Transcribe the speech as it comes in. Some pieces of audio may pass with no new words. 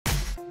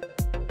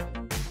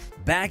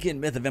Back in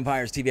Myth of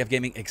Empires, TBF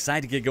Gaming,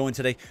 excited to get going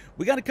today.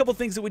 We got a couple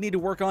things that we need to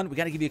work on. We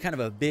got to give you kind of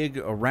a big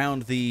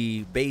around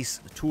the base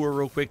tour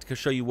real quick to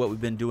show you what we've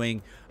been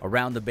doing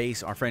around the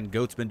base. Our friend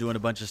Goat's been doing a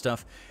bunch of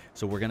stuff,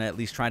 so we're going to at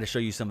least try to show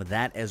you some of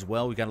that as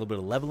well. We got a little bit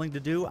of leveling to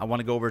do. I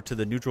want to go over to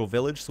the neutral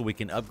village so we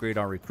can upgrade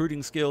our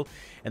recruiting skill,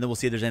 and then we'll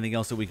see if there's anything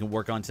else that we can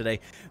work on today.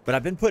 But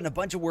I've been putting a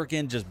bunch of work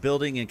in just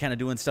building and kind of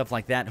doing stuff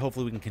like that.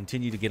 Hopefully we can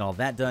continue to get all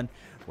that done.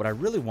 What I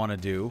really want to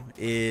do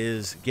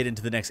is get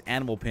into the next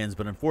animal pens,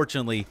 but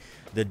unfortunately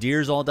the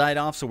deers all died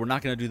off, so we're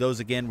not going to do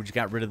those again. We just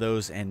got rid of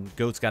those, and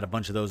Goat's got a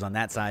bunch of those on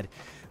that side.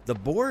 The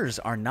boars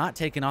are not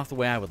taking off the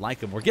way I would like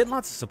them. We're getting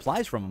lots of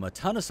supplies from them, a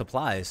ton of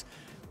supplies,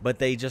 but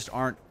they just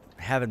aren't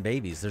having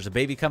babies. There's a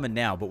baby coming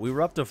now, but we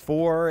were up to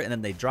 4, and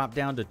then they dropped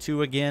down to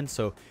 2 again,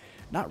 so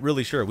not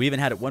really sure. We even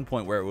had at one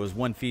point where it was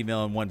 1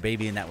 female and 1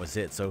 baby, and that was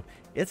it. So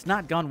it's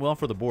not gone well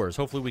for the boars.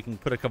 Hopefully we can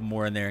put a couple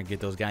more in there and get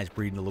those guys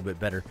breeding a little bit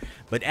better.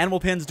 But animal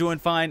pen's doing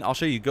fine. I'll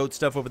show you goat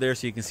stuff over there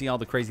so you can see all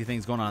the crazy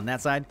things going on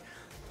that side.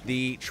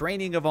 The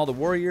training of all the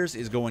warriors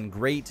is going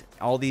great.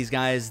 All these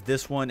guys,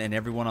 this one and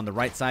everyone on the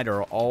right side,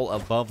 are all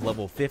above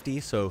level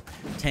 50. So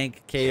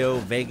Tank, KO,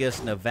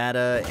 Vegas,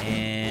 Nevada,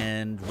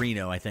 and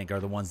Reno, I think, are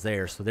the ones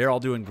there. So they're all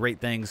doing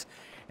great things.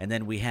 And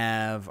then we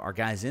have our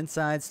guys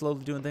inside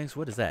slowly doing things.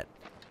 What is that?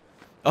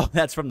 Oh,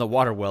 that's from the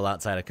water well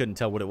outside. I couldn't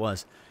tell what it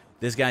was.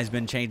 This guy's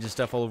been changing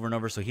stuff all over and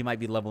over, so he might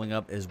be leveling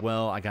up as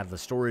well. I got the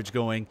storage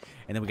going,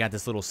 and then we got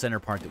this little center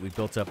part that we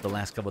built up the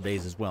last couple of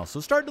days as well. So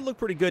it's starting to look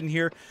pretty good in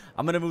here.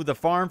 I'm going to move the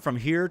farm from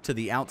here to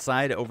the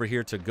outside over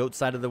here to Goat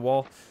side of the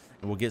wall,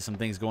 and we'll get some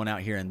things going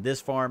out here in this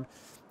farm.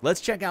 Let's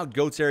check out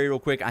Goat's area real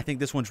quick. I think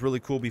this one's really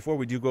cool. Before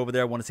we do go over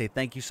there, I want to say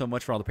thank you so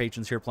much for all the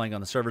patrons here playing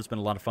on the server. It's been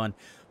a lot of fun.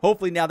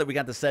 Hopefully, now that we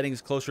got the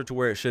settings closer to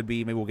where it should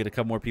be, maybe we'll get a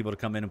couple more people to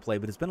come in and play.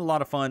 But it's been a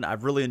lot of fun.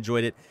 I've really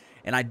enjoyed it.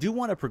 And I do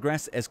want to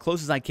progress as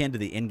close as I can to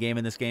the end game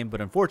in this game.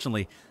 But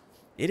unfortunately,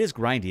 it is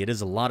grindy. It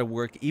is a lot of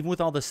work. Even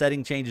with all the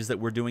setting changes that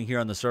we're doing here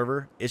on the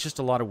server, it's just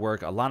a lot of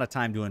work, a lot of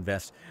time to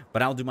invest.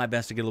 But I'll do my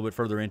best to get a little bit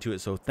further into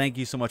it. So thank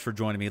you so much for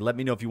joining me. Let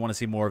me know if you want to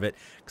see more of it,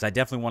 because I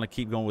definitely want to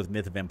keep going with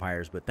Myth of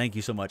Empires. But thank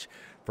you so much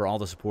for all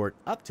the support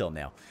up till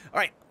now. All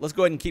right, let's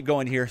go ahead and keep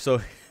going here. So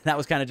that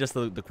was kind of just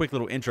the quick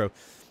little intro.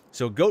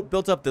 So Goat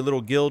built up the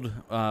little guild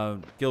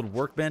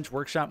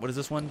workshop. What is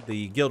this one?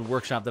 The guild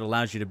workshop that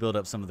allows you to build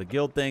up some of the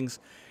guild things.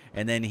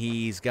 And then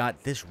he's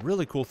got this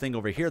really cool thing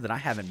over here that I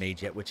haven't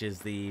made yet, which is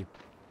the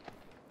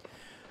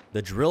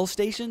drill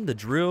station, the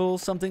drill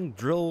something,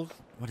 drill,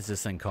 what is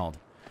this thing called?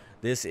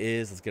 This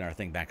is, let's get our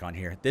thing back on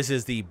here. This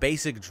is the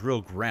basic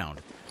drill ground.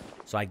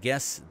 So I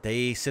guess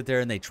they sit there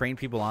and they train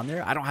people on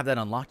there. I don't have that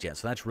unlocked yet,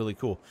 so that's really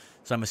cool.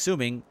 So I'm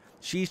assuming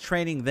she's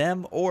training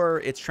them,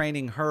 or it's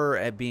training her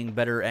at being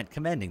better at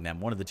commanding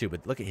them, one of the two.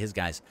 But look at his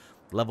guys.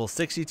 Level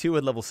 62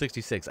 and level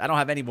 66. I don't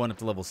have anyone up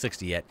to level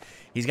 60 yet.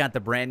 He's got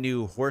the brand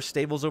new horse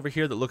stables over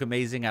here that look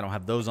amazing. I don't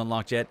have those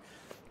unlocked yet.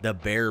 The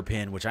bear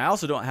pen, which I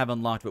also don't have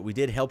unlocked, but we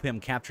did help him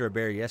capture a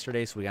bear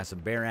yesterday, so we got some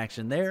bear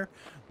action there.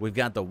 We've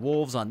got the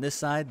wolves on this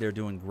side. They're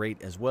doing great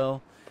as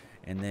well.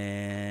 And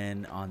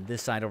then on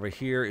this side over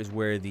here is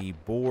where the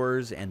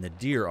boars and the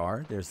deer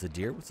are. There's the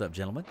deer. What's up,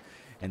 gentlemen?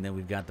 And then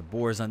we've got the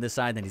boars on this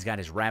side. Then he's got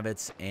his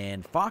rabbits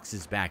and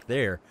foxes back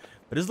there.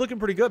 But it's looking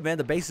pretty good, man.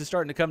 The base is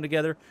starting to come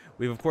together.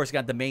 We've, of course,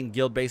 got the main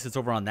guild base that's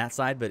over on that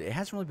side, but it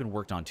hasn't really been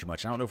worked on too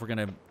much. I don't know if we're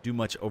going to do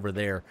much over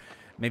there.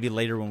 Maybe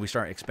later when we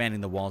start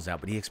expanding the walls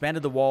out. But he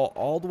expanded the wall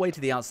all the way to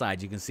the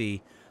outside. You can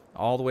see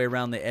all the way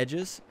around the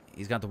edges.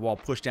 He's got the wall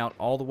pushed out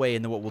all the way.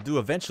 And then what we'll do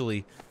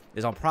eventually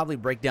is I'll probably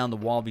break down the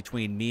wall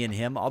between me and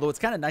him. Although it's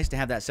kind of nice to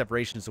have that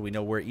separation so we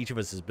know where each of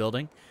us is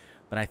building.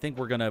 But I think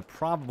we're going to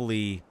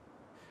probably,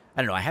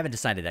 I don't know, I haven't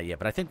decided that yet,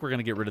 but I think we're going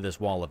to get rid of this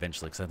wall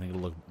eventually, because I think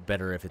it'll look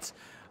better if it's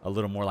a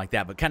little more like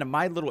that. But kind of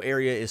my little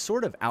area is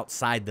sort of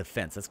outside the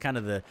fence. That's kind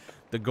of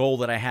the goal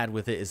that I had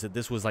with it, is that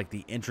this was like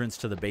the entrance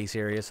to the base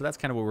area. So that's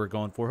kind of what we're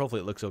going for.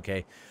 Hopefully it looks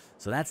okay.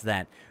 So that's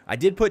that. I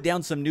did put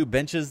down some new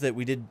benches that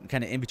we did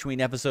kind of in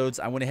between episodes.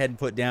 I went ahead and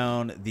put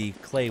down the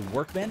clay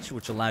workbench,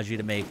 which allows you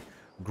to make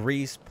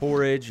grease,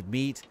 porridge,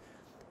 meat,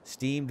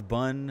 steamed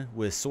bun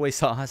with soy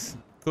sauce,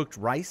 cooked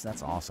rice.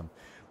 That's awesome.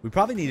 We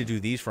probably need to do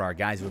these for our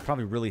guys. It would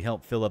probably really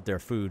help fill up their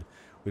food.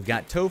 We've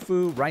got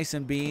tofu, rice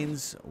and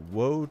beans,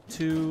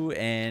 wotu,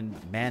 and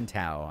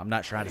mantau. I'm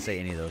not sure how to say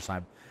any of those, so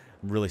I'm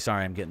really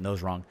sorry I'm getting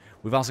those wrong.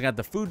 We've also got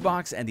the food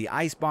box and the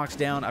ice box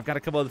down. I've got a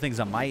couple other things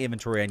on my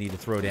inventory I need to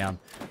throw down.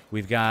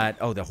 We've got,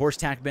 oh, the horse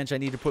tack bench I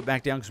need to put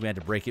back down because we had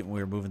to break it when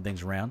we were moving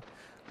things around.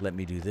 Let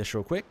me do this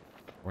real quick.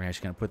 We're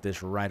actually going to put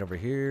this right over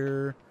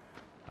here.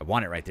 I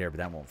want it right there, but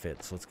that won't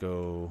fit. So let's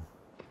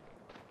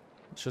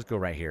just go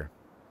right here.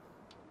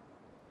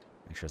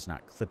 Make sure it's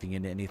not clipping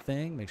into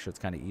anything. Make sure it's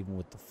kind of even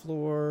with the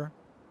floor.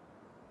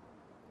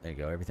 There you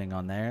go. Everything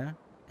on there.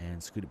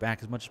 And scoot it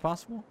back as much as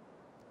possible.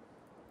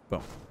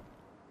 Boom.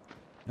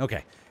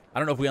 Okay. I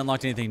don't know if we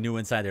unlocked anything new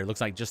inside there. It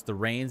looks like just the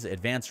rains,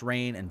 advanced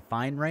rain and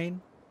fine rain.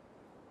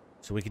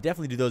 So we could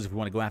definitely do those if we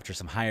want to go after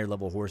some higher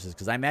level horses.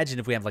 Because I imagine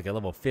if we have like a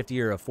level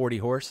 50 or a 40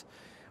 horse,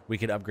 we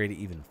could upgrade it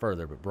even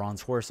further. But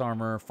bronze horse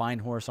armor, fine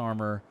horse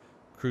armor,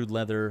 crude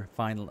leather,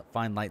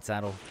 fine light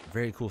saddle.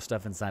 Very cool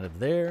stuff inside of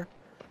there.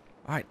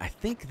 All right, I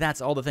think that's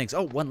all the things.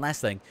 Oh, one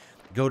last thing.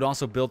 Goat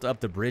also built up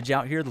the bridge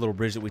out here, the little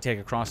bridge that we take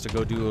across to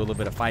go do a little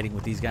bit of fighting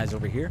with these guys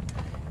over here.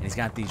 And he's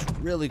got these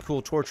really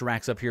cool torch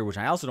racks up here, which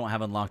I also don't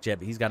have unlocked yet,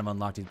 but he's got them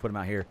unlocked. He can put them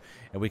out here,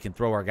 and we can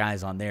throw our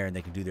guys on there, and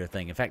they can do their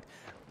thing. In fact,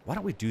 why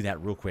don't we do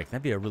that real quick?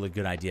 That'd be a really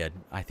good idea.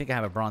 I think I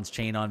have a bronze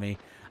chain on me.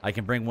 I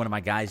can bring one of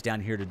my guys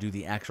down here to do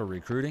the actual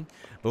recruiting.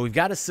 But we've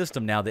got a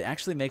system now that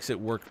actually makes it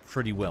work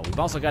pretty well. We've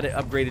also got it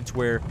upgraded to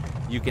where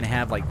you can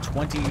have like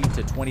 20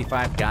 to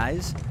 25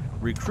 guys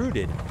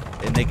recruited,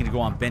 and they can go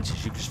on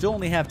benches. You can still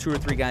only have 2 or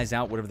 3 guys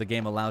out, whatever the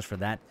game allows for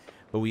that.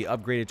 But we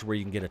upgraded to where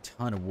you can get a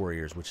ton of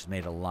warriors, which has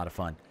made it a lot of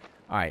fun.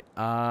 All right,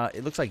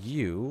 it looks like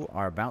you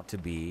are about to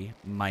be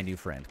my new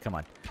friend. Come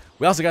on.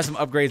 We also got some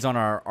upgrades on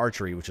our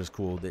archery, which is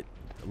cool. That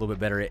a little bit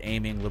better at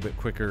aiming, a little bit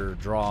quicker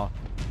draw.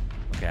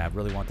 Okay, I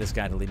really want this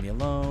guy to leave me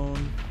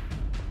alone.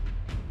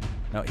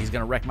 No, he's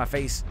going to wreck my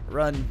face.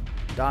 Run.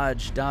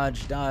 Dodge,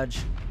 dodge, dodge.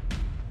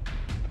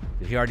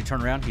 Did he already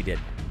turn around? He did.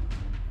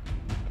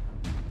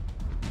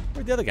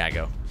 Where'd the other guy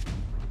go?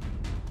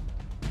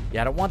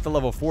 Yeah, I don't want the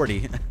level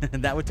 40.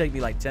 That would take me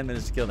like 10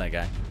 minutes to kill that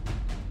guy.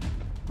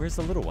 Where's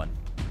the little one?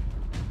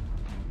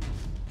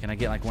 Can I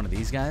get like one of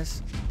these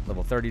guys?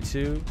 Level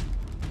 32.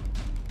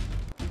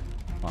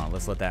 Come on,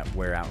 let's let that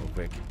wear out real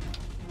quick.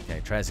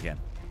 Okay, try this again.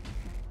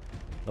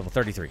 Level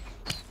 33.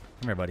 Come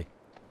here, buddy.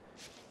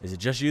 Is it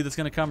just you that's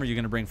going to come, or are you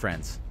going to bring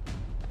friends?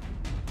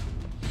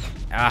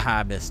 Aha,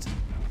 I missed.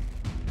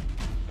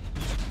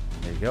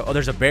 There you go. Oh,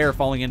 there's a bear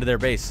falling into their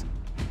base.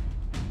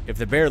 If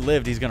the bear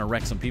lived, he's going to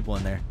wreck some people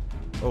in there.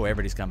 Oh,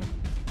 everybody's coming.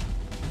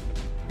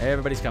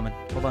 Everybody's coming.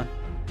 Hold on.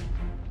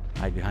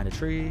 Hide behind a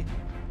tree.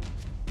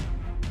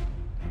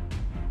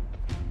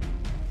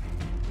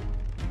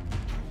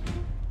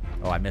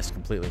 Oh, I missed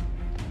completely.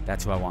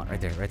 That's who I want.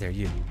 Right there. Right there.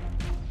 You.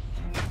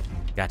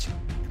 Gotcha.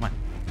 Come on.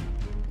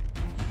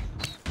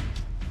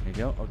 There you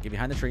go. Oh, get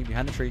behind the tree.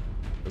 Behind the tree.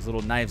 Those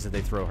little knives that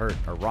they throw hurt.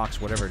 Or rocks,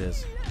 whatever it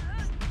is.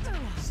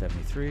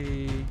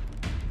 73.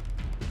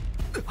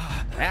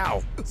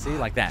 Ow. See?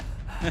 Like that.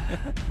 All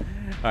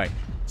right.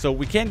 So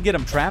we can get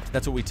them trapped.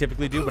 That's what we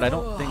typically do. But I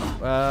don't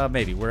think...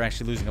 maybe. We're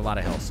actually losing a lot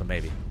of health. So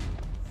maybe.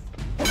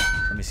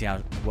 Let me see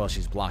how well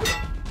she's blocking.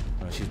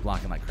 Oh, she's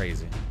blocking like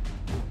crazy.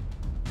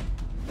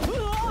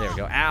 There we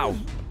go. Ow.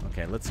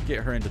 Okay, let's get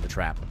her into the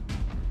trap.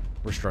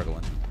 We're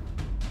struggling.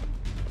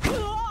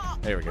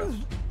 There we go.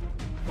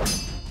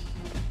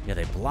 Yeah,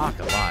 they block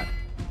a lot.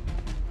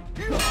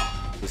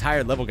 These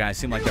higher level guys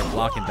seem like they're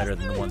blocking better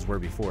than the ones were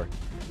before.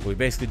 But we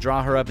basically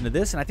draw her up into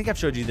this, and I think I've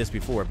showed you this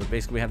before, but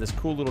basically we have this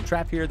cool little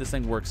trap here. This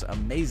thing works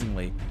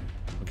amazingly.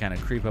 We kind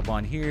of creep up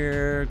on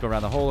here, go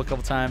around the hole a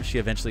couple times. She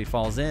eventually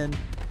falls in,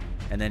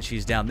 and then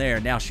she's down there.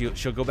 Now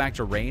she'll go back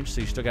to range,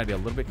 so you still got to be a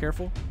little bit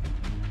careful.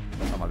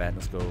 Oh, my bad.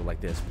 Let's go like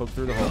this. Poke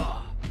through the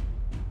hole.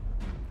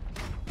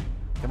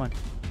 Come on.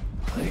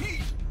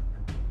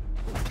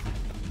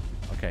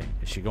 Okay.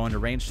 Is she going to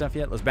range stuff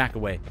yet? Let's back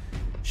away.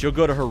 She'll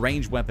go to her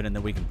ranged weapon, and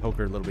then we can poke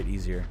her a little bit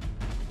easier.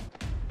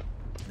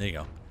 There you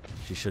go.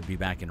 She should be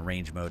back in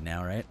range mode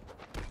now, right?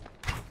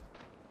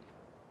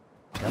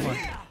 Come on.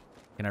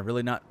 Can I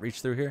really not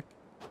reach through here?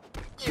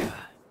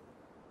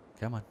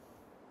 Come on.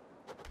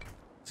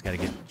 Just got to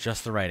get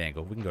just the right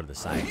angle. We can go to the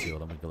side, too.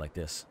 Then we go like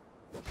this.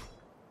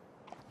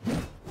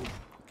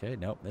 Okay,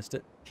 nope, missed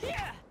it.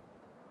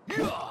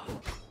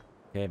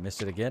 Okay,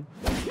 missed it again.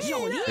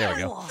 There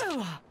we go.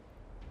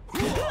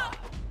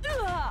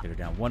 Get her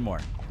down one more.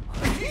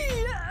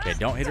 Okay,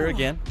 don't hit her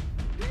again.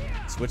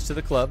 Switch to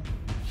the club.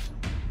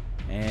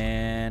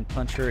 And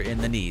punch her in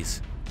the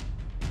knees.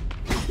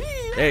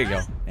 There you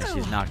go. And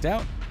she's knocked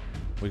out.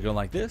 We go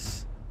like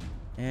this.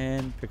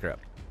 And pick her up.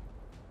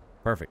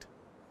 Perfect.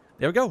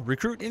 There we go.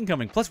 Recruit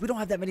incoming. Plus, we don't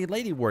have that many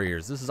lady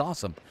warriors. This is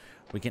awesome.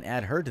 We can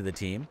add her to the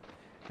team.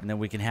 And then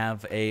we can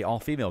have a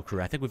all-female crew.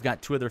 I think we've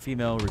got 2 other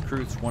female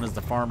recruits. One is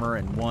the farmer,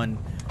 and one,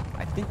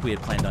 I think we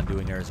had planned on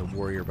doing her as a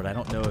warrior, but I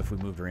don't know if we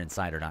moved her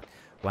inside or not.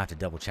 We'll have to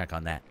double-check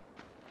on that.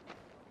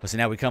 But so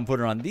now we come put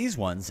her on these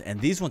ones,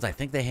 and these ones I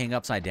think they hang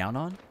upside down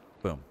on.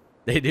 Boom.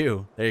 They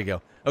do. There you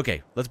go.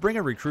 Okay, let's bring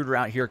a recruiter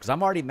out here, because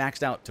I'm already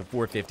maxed out to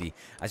 450.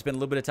 I spent a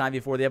little bit of time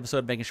before the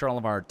episode making sure all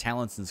of our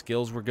talents and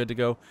skills were good to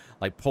go.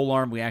 Like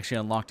polearm, we actually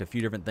unlocked a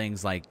few different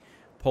things, like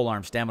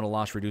polearm stamina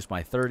loss reduced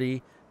by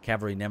 30.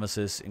 Cavalry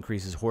Nemesis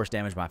increases horse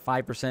damage by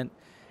 5%,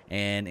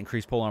 and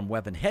increased polearm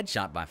weapon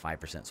headshot by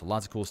 5%. So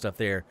lots of cool stuff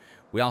there.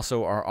 We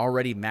also are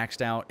already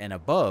maxed out and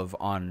above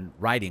on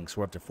riding, so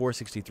we're up to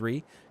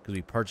 463 because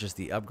we purchased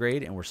the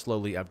upgrade, and we're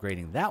slowly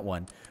upgrading that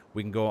one.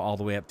 We can go all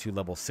the way up to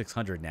level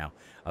 600 now.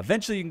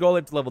 Eventually, you can go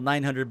up to level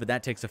 900, but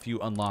that takes a few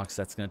unlocks.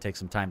 That's going to take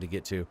some time to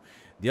get to.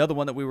 The other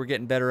one that we were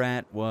getting better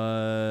at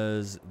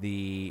was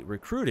the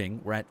recruiting.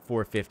 We're at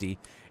 450,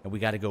 and we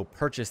got to go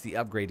purchase the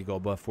upgrade to go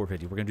above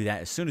 450. We're going to do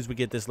that as soon as we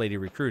get this lady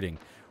recruiting.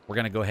 We're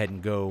going to go ahead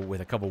and go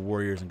with a couple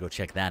warriors and go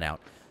check that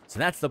out. So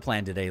that's the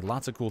plan today.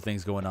 Lots of cool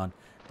things going on.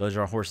 Those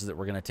are our horses that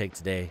we're going to take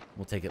today.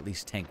 We'll take at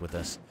least Tank with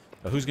us.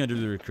 But who's going to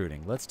do the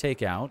recruiting? Let's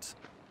take out...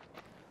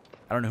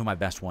 I don't know who my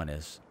best one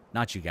is.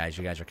 Not you guys.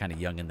 You guys are kind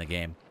of young in the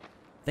game.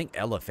 I think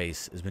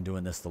Eleface has been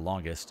doing this the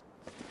longest.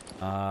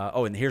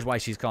 Oh, and here's why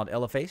she's called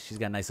Eleface. She's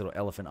got a nice little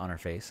elephant on her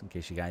face, in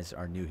case you guys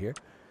are new here.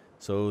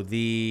 So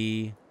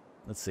the...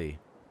 Let's see.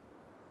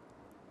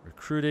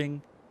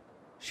 Recruiting.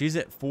 She's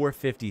at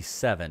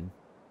 457.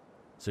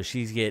 So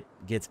she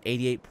gets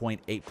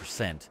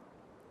 88.8%.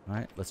 All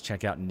right, let's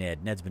check out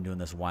Ned. Ned's been doing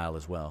this a while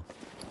as well.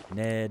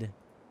 Ned.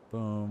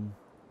 Boom.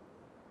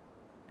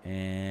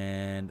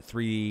 And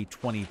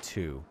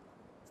 322.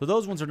 So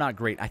those ones are not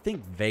great. I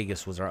think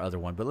Vegas was our other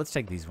one, but let's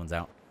take these ones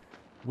out.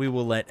 We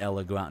will let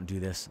Ella go out and do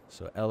this.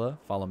 So Ella,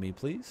 follow me,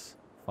 please.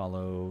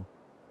 Follow.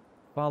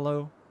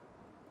 Follow.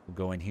 We'll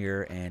go in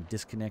here and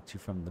disconnect you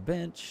from the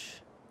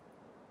bench.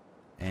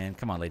 And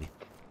come on, lady.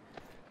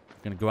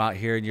 You're gonna go out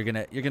here and you're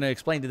gonna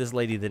explain to this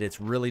lady that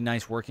it's really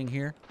nice working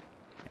here,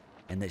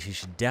 and that she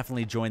should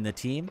definitely join the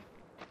team.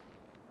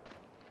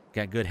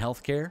 Got good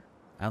health care.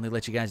 I only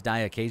let you guys die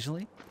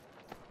occasionally.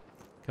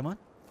 Come on.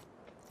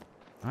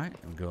 All right,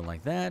 I'm going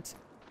like that.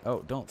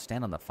 Oh, don't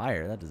stand on the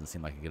fire. That doesn't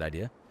seem like a good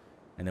idea.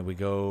 And then we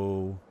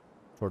go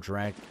torture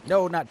rack.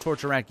 No, not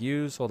torture rack.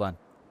 Use. Hold on.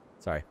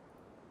 Sorry.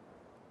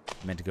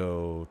 I meant to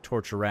go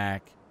torture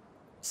rack.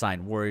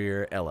 Sign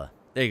warrior. Ella.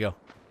 There you go.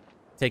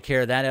 Take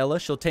care of that, Ella.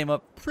 She'll tame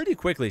up pretty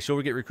quickly.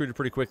 She'll get recruited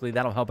pretty quickly.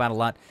 That'll help out a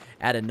lot.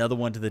 Add another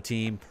one to the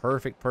team.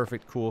 Perfect,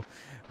 perfect, cool.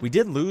 We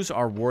did lose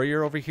our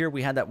warrior over here.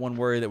 We had that one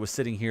warrior that was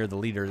sitting here, the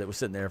leader that was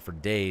sitting there for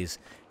days.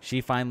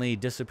 She finally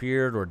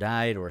disappeared or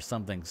died or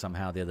something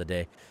somehow the other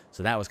day.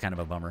 So that was kind of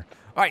a bummer.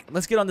 All right,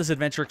 let's get on this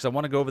adventure because I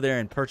want to go over there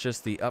and purchase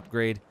the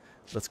upgrade.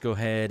 Let's go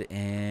ahead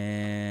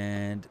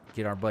and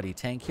get our buddy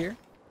Tank here.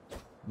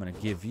 I'm going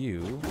to give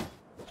you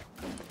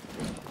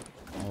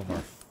all of our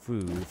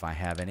food if I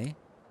have any.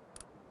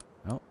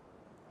 Oh,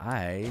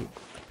 I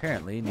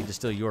apparently need to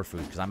steal your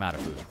food because I'm out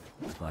of food.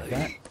 Let's go like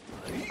that.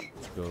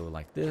 Let's go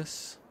like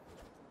this.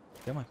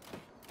 Come on.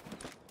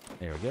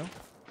 There we go.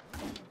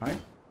 All right.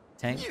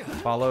 Tank,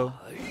 follow.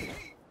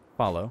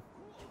 Follow.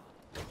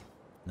 And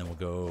then we'll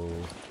go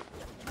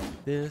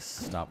like this.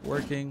 Stop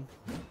working.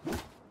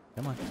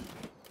 Come on.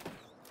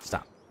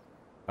 Stop.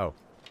 Oh.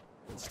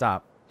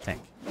 Stop.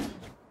 Tank.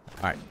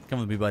 All right. Come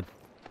with me, bud.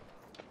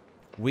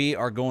 We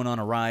are going on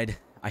a ride.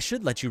 I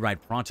should let you ride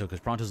Pronto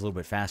because Pronto's a little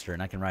bit faster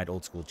and I can ride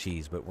old school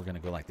cheese, but we're going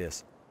to go like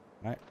this.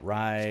 All right,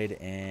 ride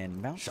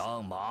and mount.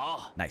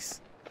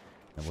 Nice.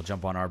 Then we'll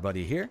jump on our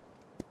buddy here.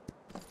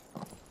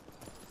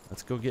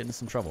 Let's go get into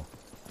some trouble.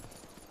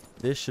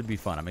 This should be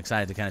fun. I'm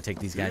excited to kind of take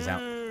these guys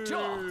out.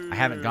 I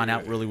haven't gone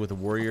out really with a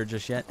warrior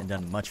just yet and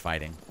done much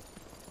fighting.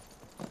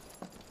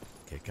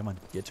 Okay, come on,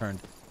 get turned.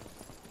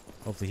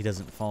 Hopefully he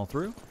doesn't fall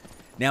through.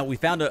 Now, we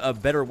found a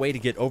better way to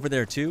get over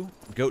there, too.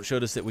 Goat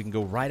showed us that we can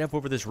go right up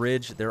over this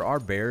ridge. There are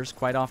bears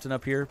quite often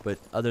up here, but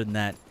other than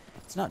that,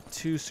 it's not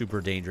too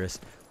super dangerous.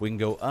 We can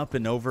go up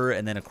and over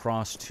and then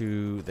across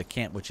to the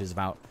camp, which is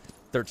about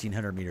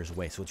 1,300 meters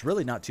away. So it's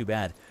really not too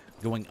bad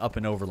going up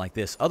and over like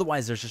this.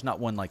 Otherwise, there's just not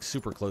one like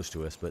super close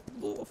to us, but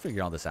we'll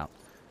figure all this out.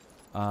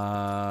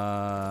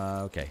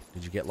 Okay.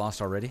 Did you get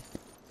lost already?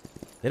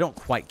 They don't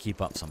quite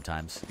keep up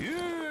sometimes.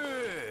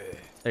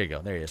 There you go.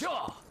 There he is.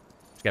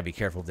 Just gotta be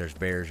careful if there's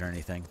bears or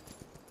anything.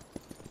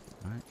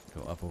 All right,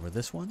 go up over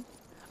this one.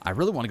 I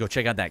really want to go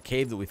check out that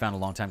cave that we found a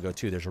long time ago,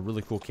 too. There's a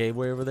really cool cave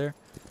way over there.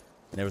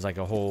 And there was like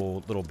a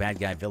whole little bad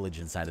guy village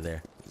inside of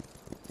there.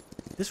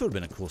 This would have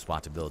been a cool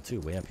spot to build, too,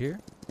 way up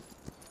here.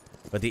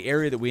 But the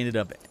area that we ended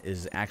up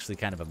is actually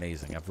kind of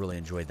amazing. I've really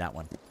enjoyed that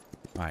one.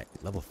 All right,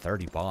 level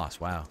 30 boss.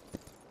 Wow.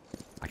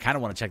 I kind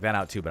of want to check that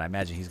out, too, but I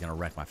imagine he's going to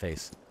wreck my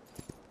face.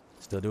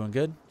 Still doing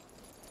good?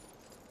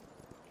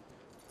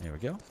 There we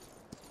go.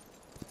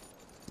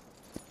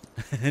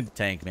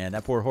 Tank, man.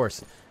 That poor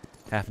horse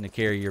having to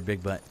carry your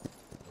big butt.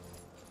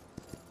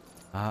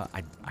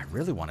 I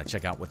really want to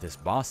check out what this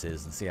boss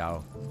is and see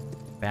how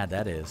bad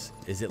that is.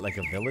 Is it like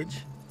a village?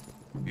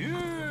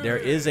 There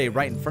is a,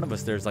 right in front of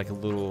us, there's like a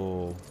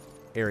little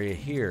area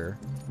here.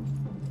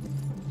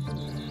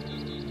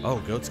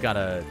 Oh, Goat's got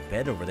a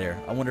bed over there.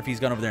 I wonder if he's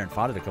gone over there and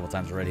fought it a couple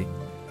times already.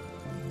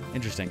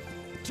 Interesting.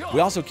 We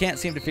also can't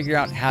seem to figure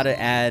out how to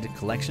add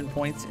collection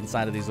points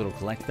inside of these little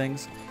collect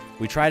things.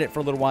 We tried it for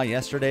a little while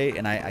yesterday,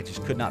 and I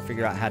just could not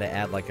figure out how to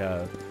add like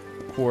a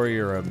quarry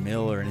or a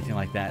mill or anything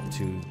like that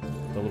to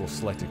the little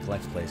selected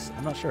collect place.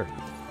 I'm not sure.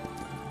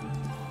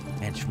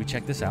 And should we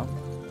check this out?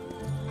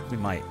 We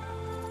might.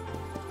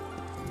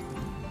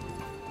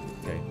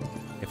 Okay.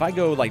 If I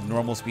go like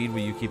normal speed,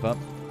 will you keep up?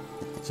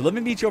 So let me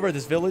meet you over at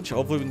this village.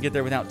 Hopefully we can get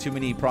there without too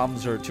many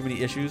problems or too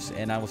many issues,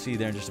 and I will see you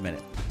there in just a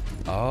minute.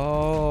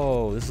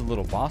 Oh, this is a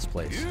little boss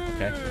place.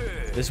 Okay.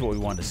 This is what we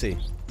wanted to see.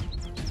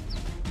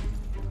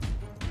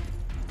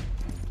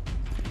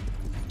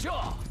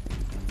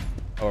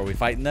 Oh, are we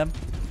fighting them?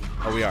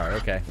 Oh, we are.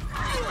 Okay.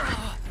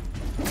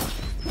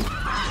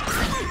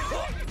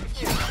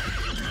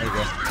 There you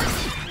go.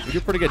 We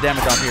do pretty good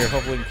damage off here.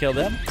 Hopefully we can kill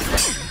them.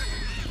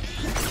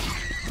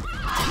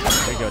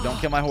 There you go. Don't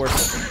kill my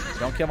horse.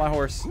 Don't kill my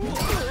horse.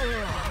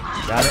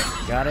 Got it.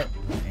 Got it.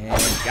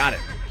 And got it.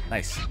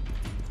 Nice.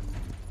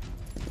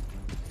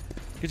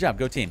 Good job.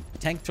 Go team.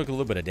 Tank took a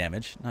little bit of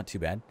damage. Not too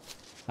bad.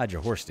 How'd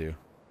your horse do?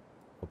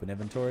 Open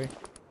inventory.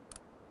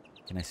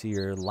 Can I see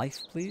your life,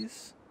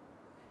 please?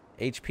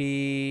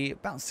 HP,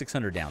 about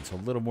 600 down, so a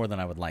little more than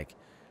I would like.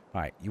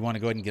 All right, you want to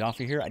go ahead and get off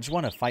of here? I just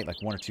want to fight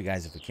like 1 or 2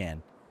 guys if we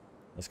can.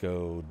 Let's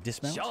go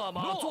dismount.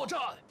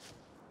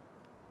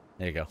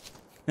 There you go.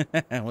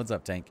 What's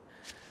up, Tank?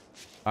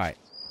 All right.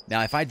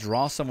 Now, if I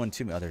draw someone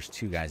to me... Oh, there's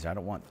 2 guys there. I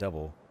don't want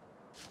double.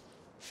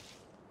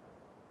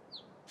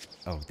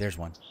 Oh, there's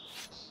one.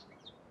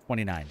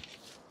 29.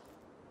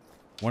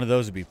 One of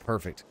those would be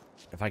perfect.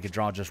 If I could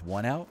draw just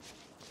one out.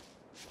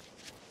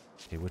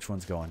 Okay, which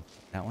one's going?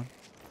 That one?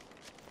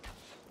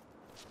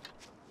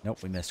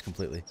 Nope, we missed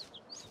completely.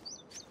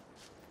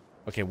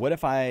 Okay, what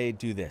if I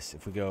do this?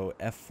 If we go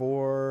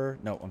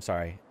F4... No, I'm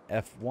sorry.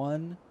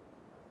 F1...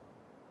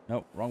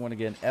 Nope, wrong one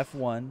again.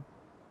 F1,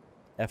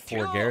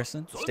 F4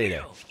 garrison. Stay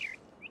there.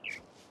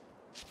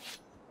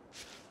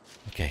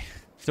 Okay.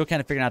 Still kind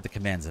of figuring out the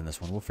commands in this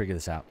one. We'll figure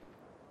this out.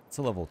 It's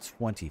a level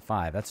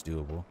 25. That's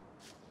doable.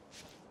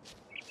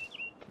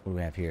 What do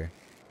we have here?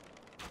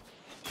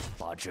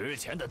 There we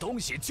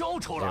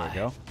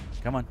go.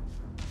 Come on.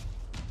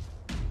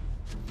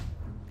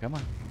 Come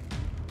on.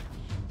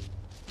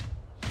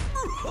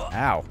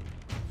 Ow.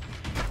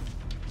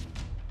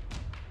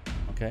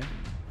 Okay.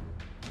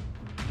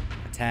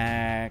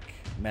 Attack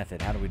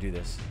method. How do we do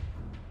this?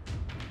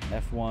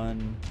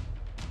 F1.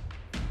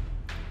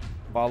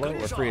 Follow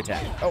or free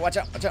attack? Oh, watch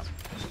out. Watch out.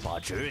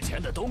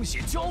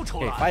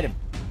 Okay, fight him.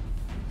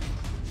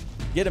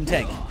 Get him,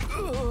 Tank.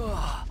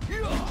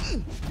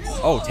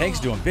 Oh, Tank's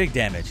doing big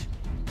damage.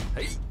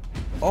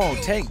 Oh,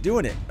 Tank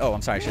doing it. Oh,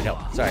 I'm sorry. I should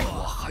help. Sorry.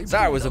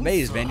 Sorry, I was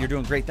amazed, man. You're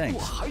doing great things.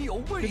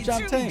 Good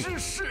job, Tank.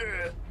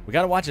 We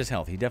got to watch his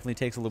health. He definitely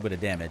takes a little bit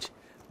of damage.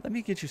 Let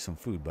me get you some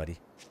food, buddy.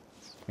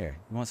 Here.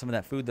 You want some of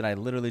that food that I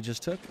literally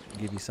just took? I'll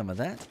give you some of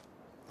that.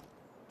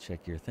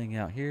 Check your thing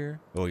out here.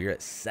 Oh, you're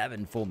at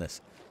 7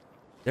 fullness.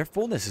 Their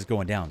fullness is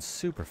going down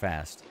super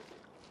fast.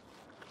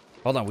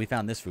 Hold on. We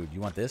found this food.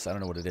 You want this? I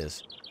don't know what it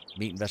is.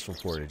 Meat and vegetable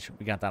porridge.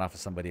 We got that off of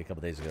somebody a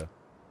couple days ago.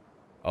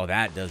 Oh,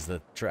 that does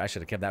the trick. I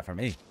should have kept that for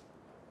me.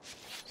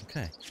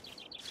 Okay.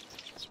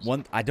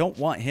 I don't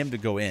want him to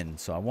go in,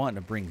 so I want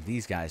to bring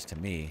these guys to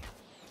me.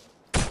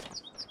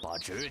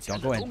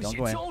 Don't go in. Don't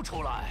go in.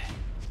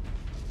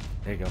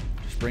 There you go.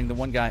 Just bring the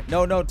one guy.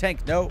 No, no,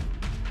 Tank. No.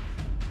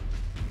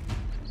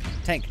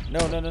 Tank.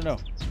 No, no, no, no.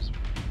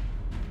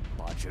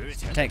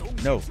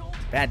 Tank. No.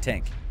 Bad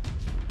Tank.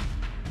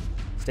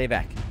 Stay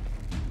back.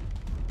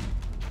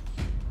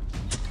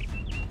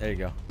 There you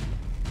go.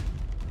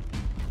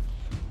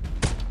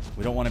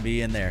 We don't want to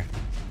be in there.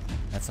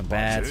 That's some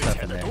bad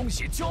stuff in there.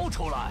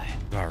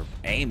 Our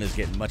aim is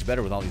getting much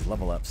better with all these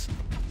level ups.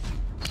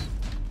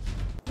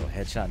 Little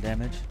headshot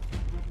damage.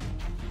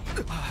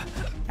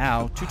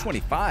 Ow,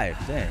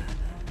 225. Dang.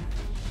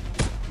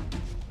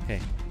 Okay,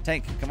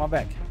 Tank, come on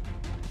back.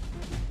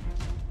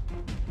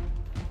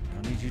 I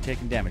don't need you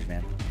taking damage,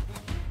 man.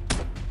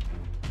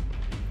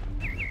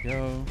 There we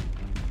go.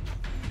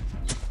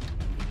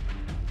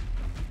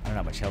 I don't know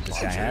how much health this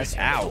guy has.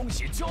 Ow.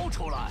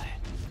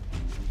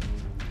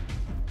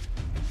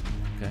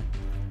 Okay.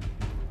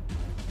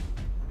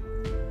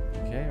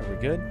 Okay, are we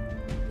good?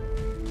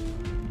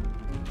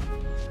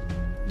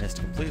 Missed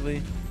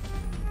completely.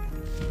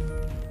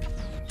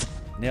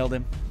 Nailed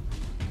him.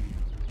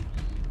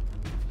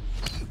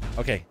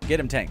 Okay, get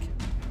him, Tank.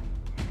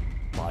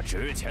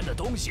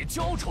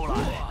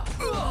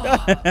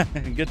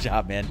 Good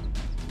job, man.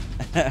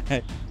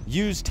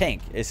 Use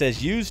Tank. It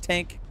says use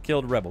Tank,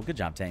 killed Rebel. Good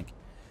job, Tank.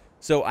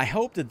 So I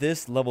hope that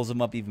this levels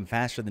him up even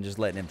faster than just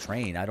letting him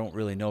train. I don't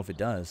really know if it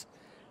does.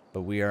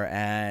 But we are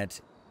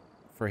at,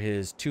 for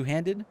his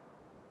two-handed,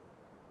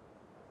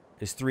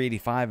 is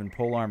 385 and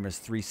polearm is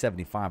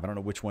 375. I don't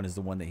know which one is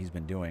the one that he's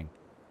been doing.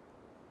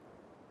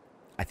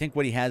 I think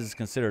what he has is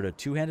considered a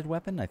two-handed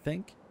weapon, I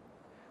think.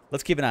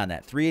 Let's keep an eye on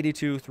that.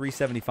 382,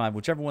 375.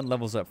 Whichever one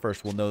levels up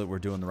first, we'll know that we're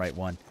doing the right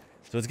one.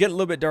 So it's getting a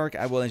little bit dark.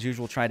 I will, as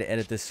usual, try to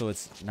edit this so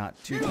it's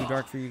not too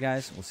dark for you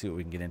guys. We'll see what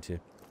we can get into.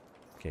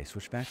 Okay,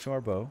 switch back to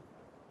our bow.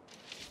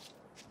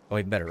 Oh,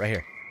 even better, right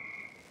here.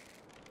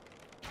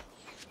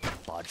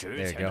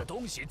 There you go.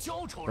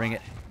 Bring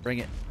it. Bring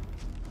it.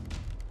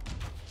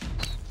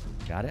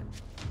 Got it.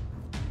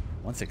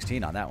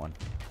 116 on that one.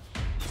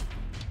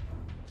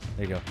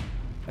 There you go.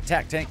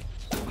 Attack, Tank.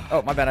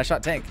 Oh, my bad. I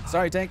shot Tank.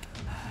 Sorry, Tank.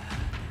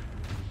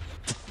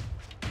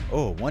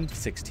 Oh,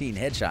 116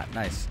 headshot.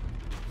 Nice.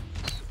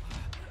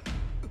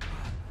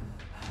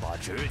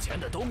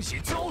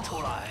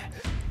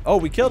 Oh,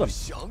 we killed him.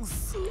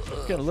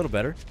 Got a little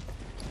better.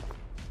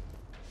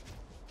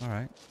 All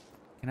right.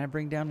 Can I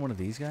bring down one of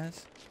these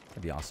guys?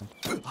 That'd be awesome.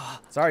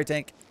 Sorry,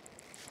 Tank.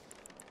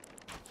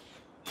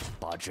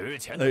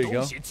 There you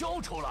go.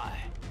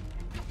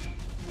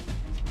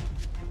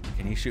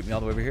 Can he shoot me all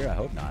the way over here? I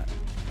hope not.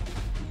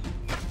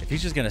 If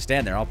he's just going to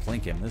stand there, I'll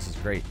plink him. This is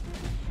great.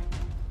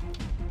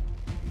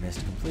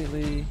 Missed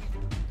completely.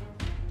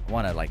 I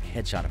want to, like,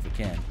 headshot if we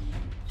can.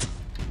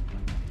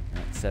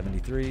 All right,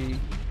 73.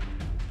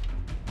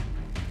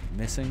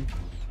 Missing.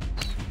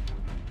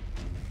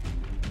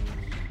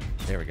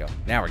 There we go.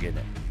 Now we're getting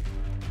it.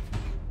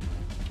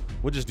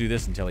 We'll just do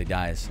this until he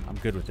dies. I'm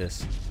good with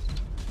this.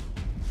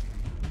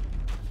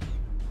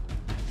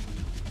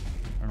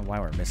 I don't know why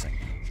we're missing.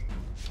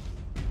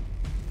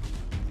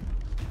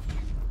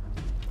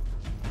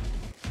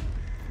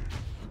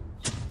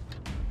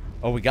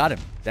 Oh, we got him.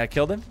 That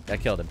killed him?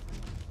 That killed him.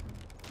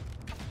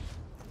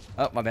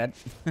 Oh, my bad.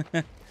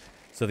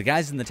 So the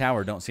guys in the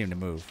tower don't seem to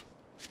move.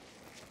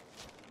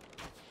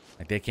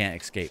 Like, they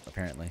can't escape,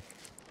 apparently.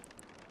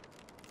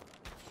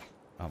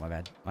 Oh, my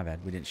bad. My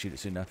bad. We didn't shoot it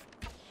soon enough.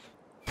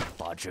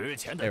 There we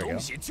go.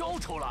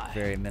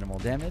 Very minimal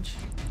damage.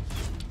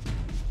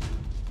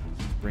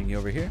 Bring you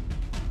over here.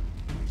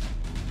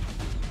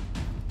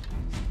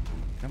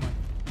 Come on.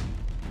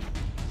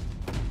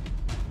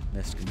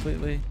 Missed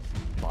completely.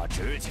 Got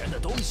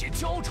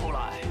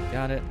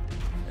it.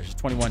 There's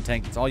 21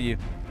 tank. It's all you.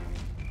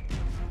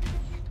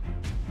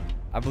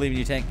 I believe in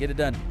you, tank. Get it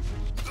done.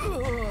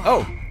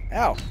 Oh!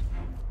 Ow!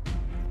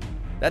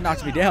 That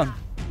knocked me down.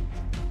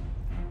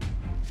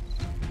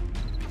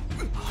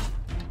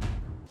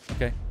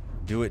 Okay.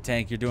 Do it,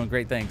 tank. You're doing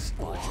great things.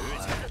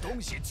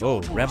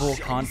 Oh, rebel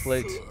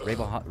conflict.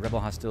 Rebel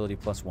hostility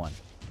 +1.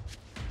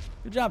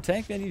 Good job,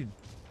 tank. Man, you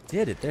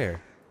did it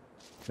there.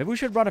 Maybe we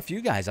should have brought a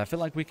few guys. I feel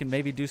like we can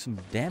maybe do some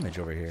damage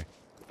over here.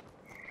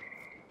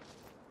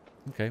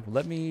 Okay, well,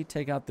 let me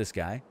take out this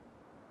guy.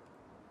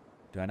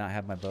 Do I not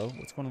have my bow?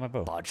 What's going on with my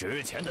bow?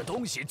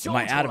 Am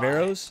I out of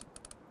arrows?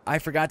 I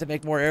forgot to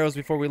make more arrows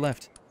before we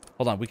left.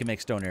 Hold on, we can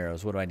make stone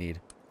arrows. What do I need?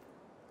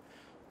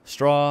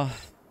 Straw,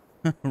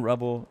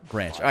 rubble,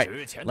 branch. All right,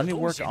 let me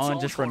work on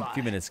just for a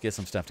few minutes, get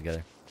some stuff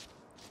together.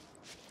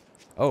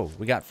 Oh,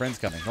 we got friends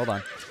coming. Hold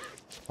on.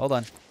 Hold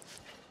on.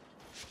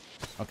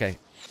 Okay,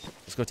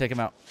 let's go take him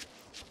out.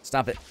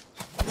 Stop it.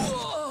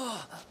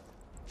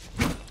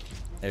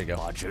 There you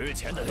go.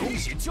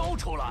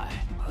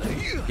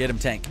 Get him,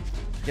 tank.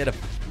 Get him.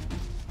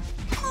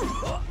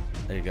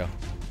 There you go.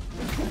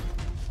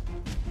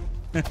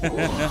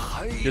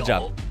 Good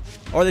job.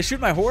 Oh, are they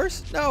shooting my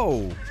horse?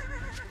 No.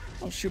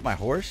 Don't shoot my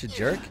horse, you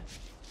jerk.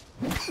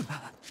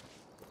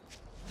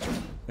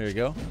 There you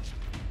go.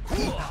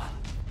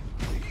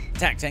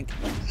 Attack, tank.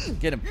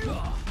 Get him.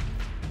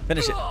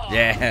 Finish it.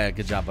 Yeah,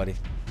 good job, buddy.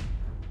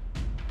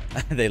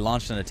 They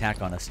launched an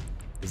attack on us.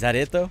 Is that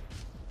it, though?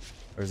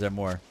 Or is there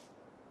more?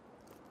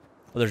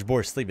 Oh, there's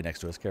Boris sleeping next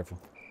to us. Careful.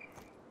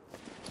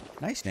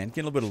 Nice, man.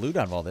 Getting a little bit of loot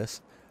out of all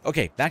this.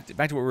 Okay, back to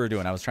what we were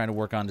doing. I was trying to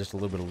work on just a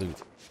little bit of loot.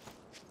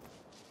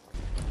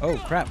 Oh,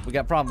 crap. We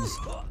got problems.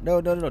 No,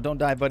 no, no, no. Don't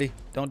die, buddy.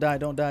 Don't die,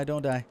 don't die,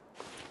 don't die.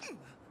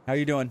 How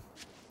you doing?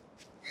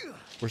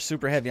 We're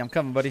super heavy. I'm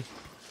coming, buddy.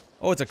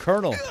 Oh, it's a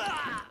colonel.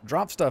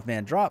 Drop stuff,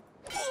 man. Drop.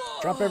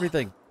 Drop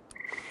everything.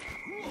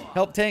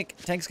 Help, tank.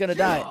 Tank's gonna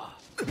die.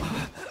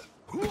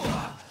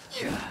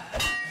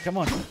 Come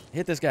on.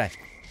 Hit this guy.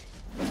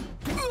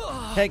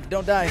 Tank,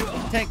 don't die.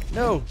 Tank,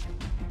 no.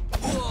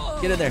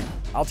 Get in there.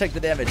 I'll take the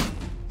damage.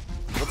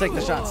 We'll take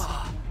the shots.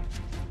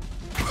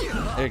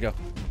 There you go.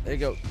 There you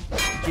go.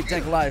 Keep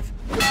tank alive.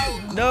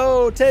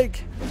 No,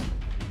 tank.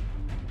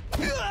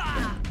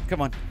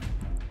 Come on.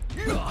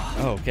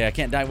 Oh, okay. I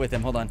can't die with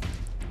him. Hold on.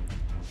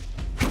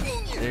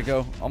 There you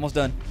go. Almost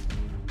done.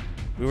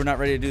 We were not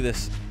ready to do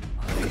this.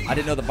 I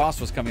didn't know the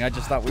boss was coming. I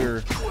just thought we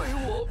were...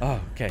 Oh,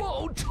 okay.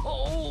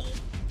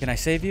 Can I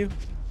save you?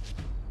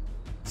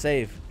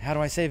 Save. How do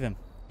I save him?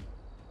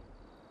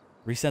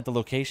 Reset the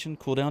location,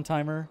 cooldown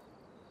timer,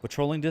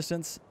 patrolling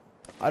distance.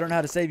 I don't know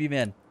how to save you,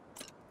 man.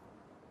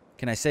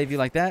 Can I save you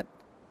like that?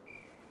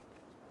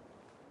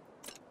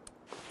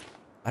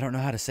 I don't know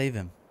how to save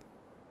him.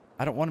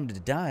 I don't want him to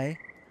die.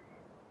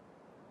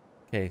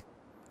 Okay.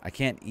 I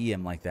can't E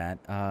him like that.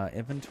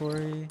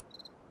 Inventory.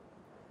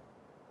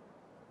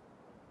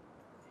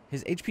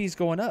 His HP is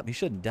going up. He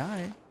shouldn't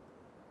die.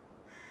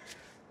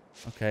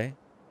 Okay.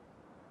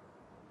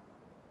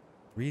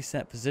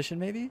 Reset position,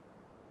 maybe?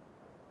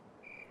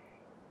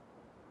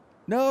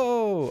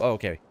 No! Oh,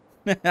 okay.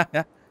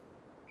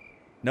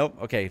 Nope.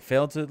 Okay.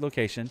 Failed to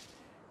location.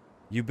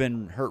 You've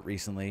been hurt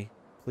recently.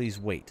 Please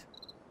wait.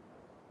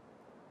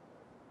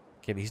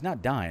 Okay, but he's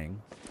not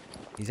dying.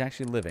 He's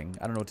actually living.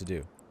 I don't know what to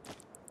do.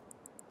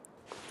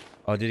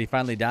 Oh, did he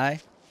finally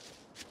die?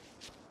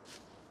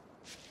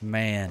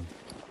 Man.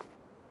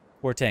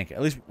 Poor tank.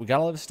 At least we got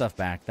all of his stuff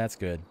back. That's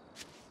good.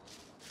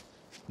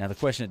 Now the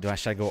question is,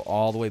 should I go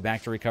all the way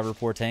back to recover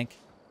poor tank?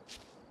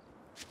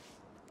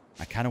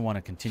 I kind of want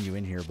to continue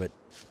in here, but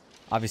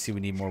obviously we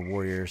need more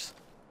warriors.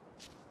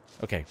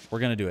 Okay, we're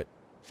going to do it.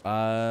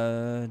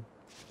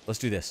 Let's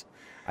do this.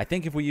 I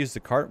think if we use the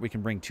cart, we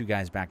can bring 2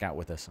 guys back out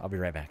with us. I'll be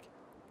right back.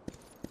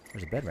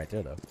 There's a bed right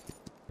there, though.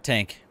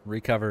 Tank,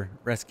 recover,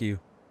 rescue.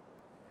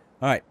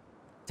 All right,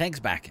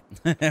 tank's back.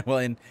 Well,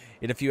 in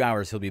a few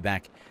hours, he'll be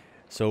back.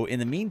 So in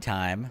the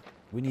meantime,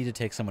 we need to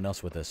take someone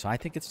else with us. So I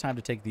think it's time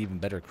to take the even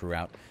better crew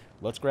out.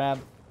 Let's grab...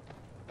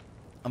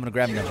 I'm going to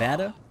grab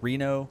Nevada,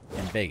 Reno,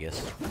 and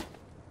Vegas.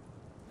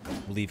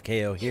 We'll leave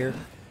KO here.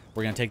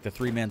 We're going to take the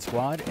 3-man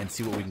squad and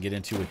see what we can get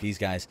into with these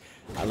guys.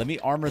 Let me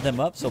armor them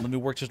up. So let me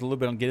work just a little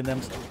bit on getting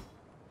them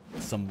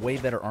some way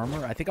better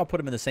armor. I think I'll put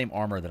him in the same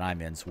armor that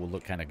I'm in, so we'll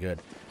look kind of good.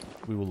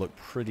 We will look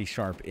pretty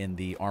sharp in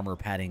the armor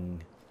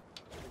padding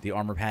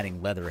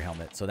leather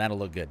helmet, so that'll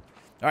look good.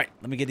 All right,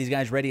 let me get these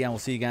guys ready, and we'll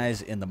see you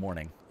guys in the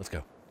morning. Let's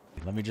go.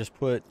 Let me just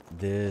put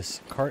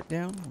this cart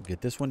down. We'll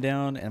get this one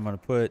down, and I'm going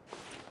to put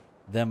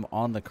them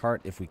on the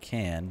cart if we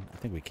can. I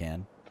think we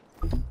can.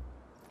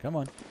 Come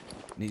on.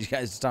 Need you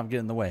guys to stop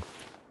getting in the way.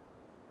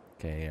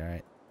 Okay, all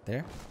right.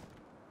 There.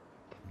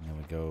 And then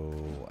we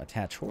go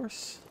attach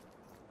horse.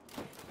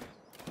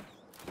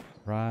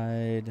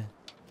 Ride.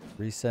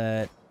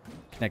 Reset.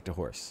 Connect to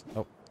horse.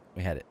 Oh,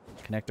 we had it.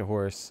 Connect to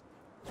horse.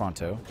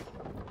 Pronto.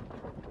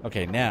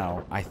 Okay,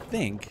 now I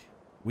think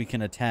we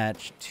can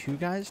attach 2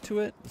 guys to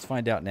it. Let's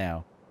find out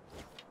now.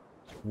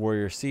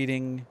 Warrior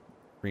seating.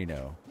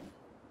 Reno.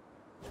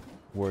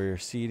 Warrior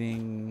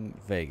seating.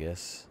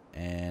 Vegas.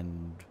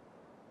 And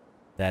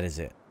that is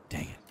it.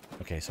 Dang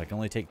it. Okay, so I can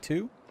only take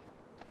 2.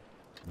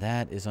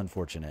 That is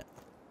unfortunate.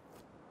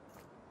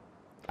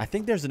 I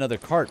think there's another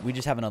cart. We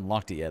just haven't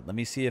unlocked it yet. Let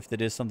me see if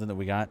that is something that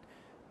we got.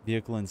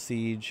 Vehicle and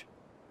siege.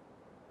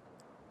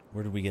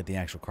 Where did we get the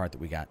actual cart that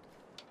we got?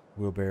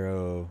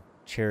 Wheelbarrow,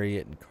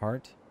 chariot, and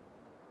cart.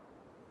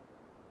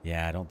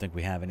 Yeah, I don't think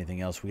we have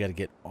anything else. We got to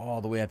get all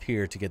the way up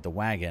here to get the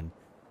wagon.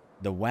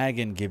 The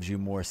wagon gives you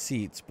more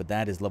seats, but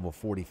that is level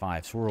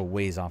 45, so we're a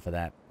ways off of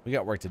that. We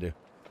got work to do.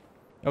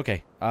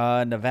 Okay,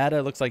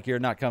 Nevada, looks like you're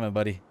not coming,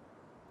 buddy.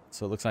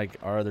 So it looks like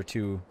our other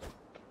 2...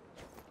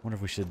 wonder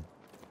if we should...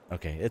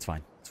 Okay, it's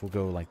fine. So we'll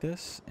go like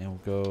this, and we'll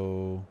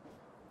go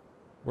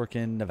work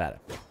in Nevada.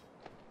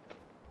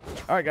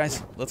 All right,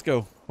 guys, let's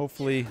go.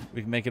 Hopefully,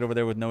 we can make it over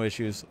there with no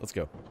issues. Let's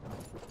go.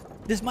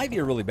 This might be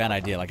a really bad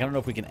idea. Like, I don't know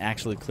if we can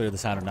actually clear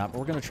this out or not, but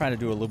we're going to try to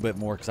do a little bit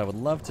more because I would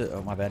love to...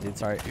 Oh, my bad, dude.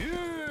 Sorry.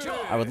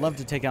 I would love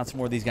to take out some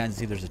more of these guys and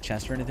see if there's a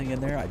chest or anything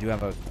in there. I do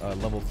have a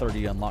level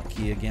 30 unlock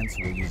key again, so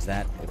we'll use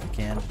that if we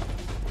can.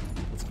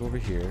 Let's go over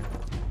here.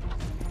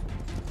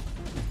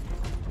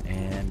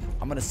 And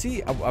I'm going to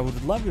see... I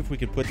would love if we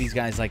could put these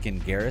guys, like, in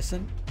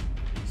garrison.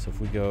 So if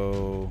we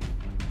go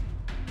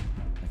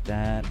like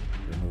that,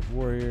 remove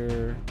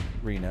warrior,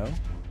 Reno.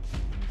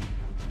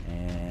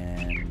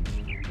 And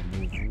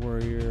remove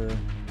warrior,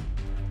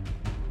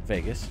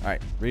 Vegas. All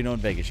right, Reno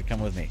and Vegas, you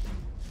come with me.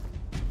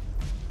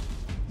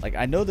 Like,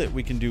 I know that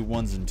we can do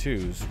 1s and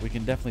 2s. We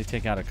can definitely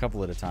take out a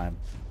couple at a time.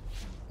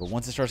 But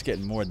once it starts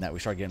getting more than that, we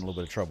start getting a little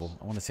bit of trouble.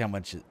 I want to see how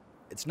much...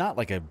 It's not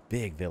like a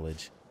big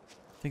village.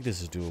 I think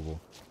this is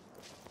doable.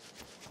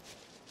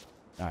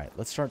 Alright,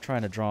 let's start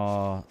trying to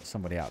draw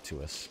somebody out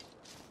to us.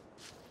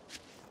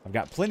 I've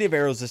got plenty of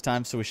arrows this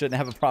time, so we shouldn't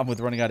have a problem with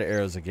running out of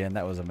arrows again.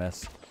 That was a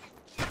mess.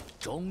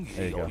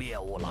 There you go.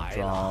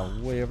 Draw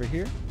way over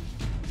here.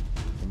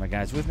 Get my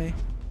guys with me.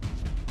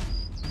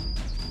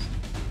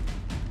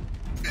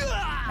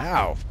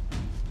 Ow.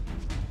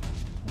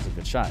 That's a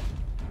good shot.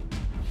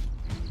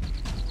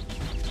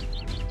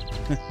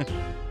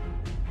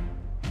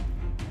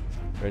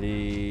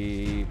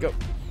 Ready, go.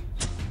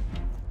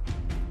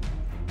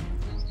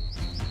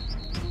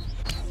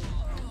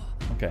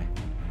 Okay.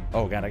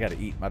 Oh, God, I got to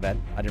eat. My bad.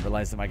 I didn't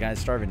realize that my guy's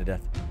starving to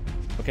death.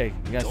 Okay,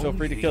 you guys feel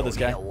free to kill this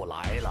guy.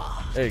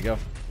 There you go.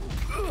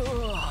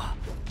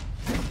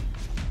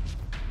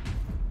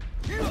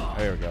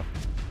 There we go.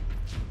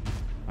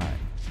 Alright.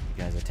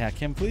 You guys attack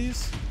him,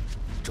 please.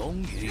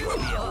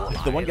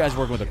 The one guy's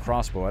working with a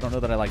crossbow. I don't know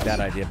that I like that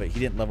idea, but he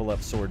didn't level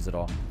up swords at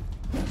all.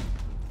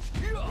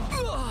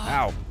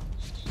 Ow.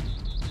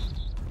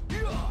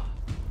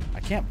 I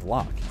can't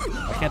block.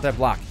 Why can't I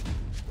block?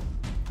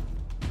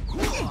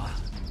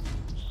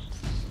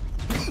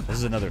 This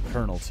is another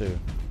colonel, too.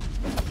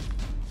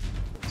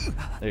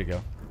 There you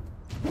go.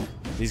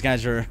 These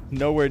guys are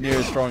nowhere near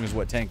as strong as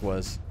what Tank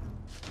was.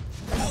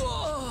 There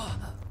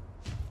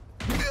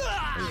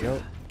you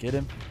go. Get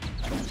him.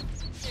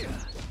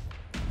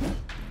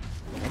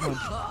 Come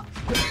on.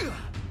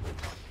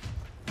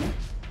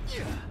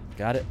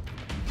 Got it.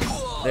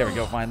 There we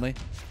go, finally. Okay,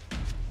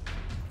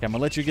 I'm going to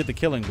let you get the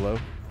killing blow.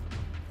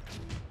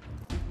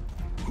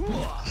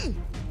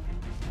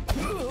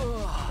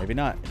 Maybe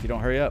not, if you don't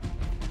hurry up.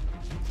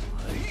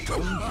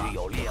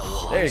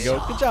 There you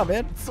go. Good job,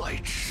 man.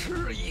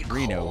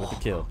 Reno with the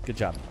kill. Good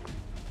job.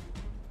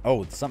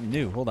 Oh, it's something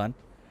new. Hold on.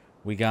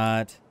 We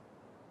got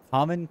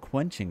common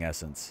quenching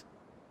essence.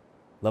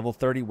 Level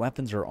 30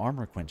 weapons or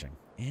armor quenching.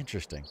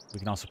 Interesting. We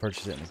can also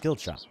purchase it in the guild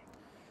shop.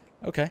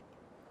 Okay.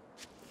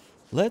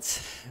 Let's...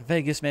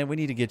 Vegas, man, we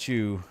need to get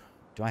you...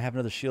 Do I have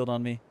another shield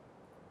on me?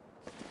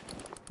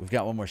 We've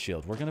got one more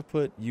shield. We're going to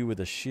put you with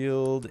a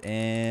shield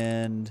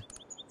and...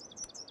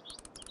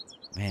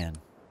 Man,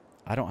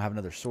 I don't have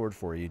another sword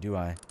for you, do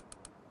I?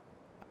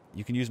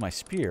 You can use my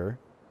spear.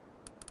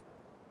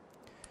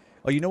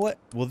 Oh, you know what?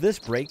 Will this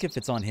break if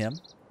it's on him?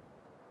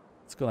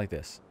 Let's go like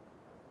this.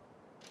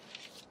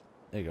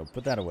 There you go.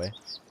 Put that away.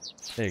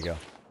 There you go.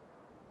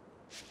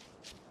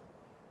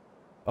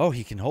 Oh,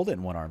 he can hold it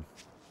in one arm.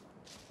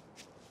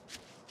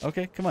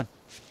 Okay, come on.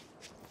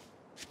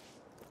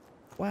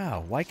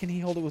 Wow, why can he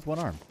hold it with one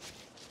arm?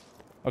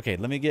 Okay,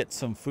 let me get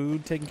some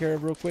food taken care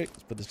of real quick.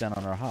 Let's put this down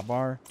on our hot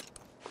bar.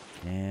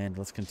 And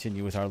let's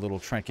continue with our little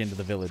trek into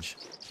the village.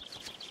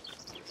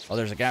 Oh,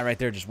 there's a guy right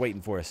there just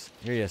waiting for us.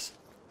 Here he is.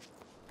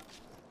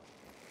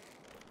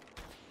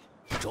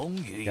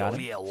 Got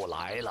him.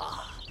 I'm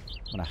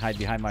gonna hide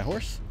behind my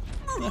horse.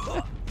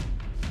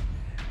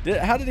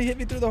 How did he hit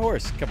me through the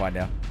horse? Come on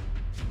now.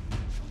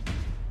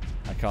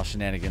 I call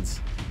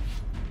shenanigans.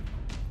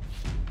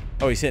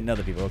 Oh, he's hitting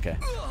other people. Okay.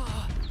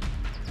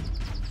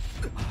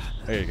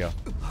 There you go.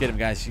 Get him,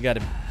 guys. You got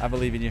him. I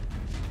believe in you.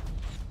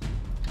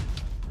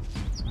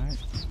 All right.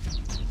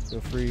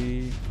 Feel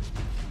free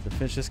to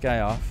finish this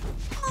guy off.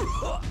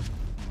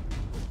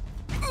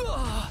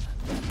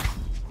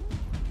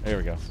 There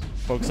we go.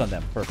 Focus on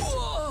them. Perfect.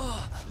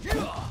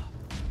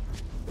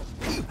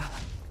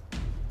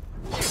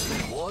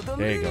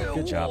 There you go.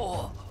 Good job.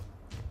 All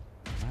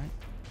right.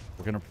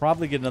 We're going to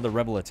probably get another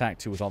rebel attack,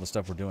 too, with all the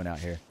stuff we're doing out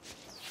here.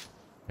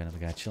 Got another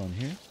guy chilling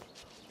here.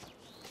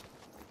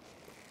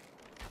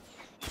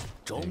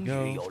 There you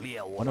go.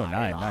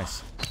 109.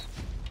 Nice.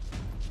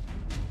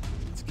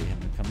 Let's get him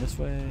to come this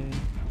way.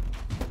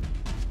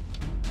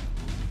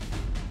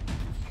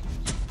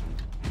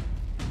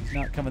 He's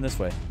not coming this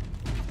way.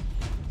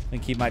 I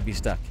think he might be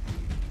stuck.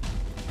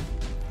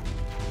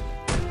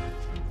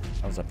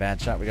 That was a bad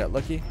shot. We got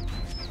lucky.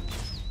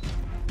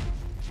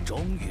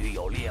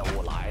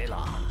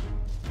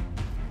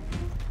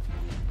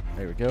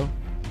 There we go.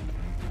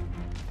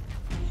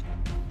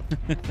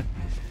 I'm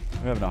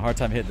having a hard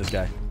time hitting this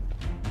guy.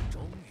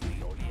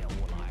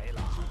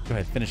 Go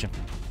ahead, finish him.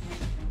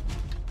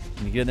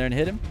 Can you get in there and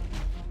hit him?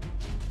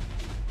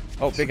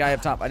 Oh, big guy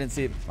up top. I didn't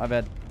see it. My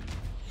bad.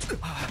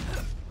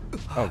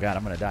 Oh, God,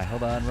 I'm going to die.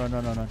 Hold on. Run,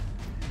 run, run, run.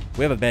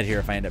 We have a bed here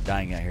if I end up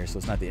dying out here, so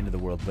it's not the end of the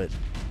world, but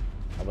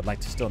I would like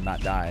to still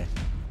not die.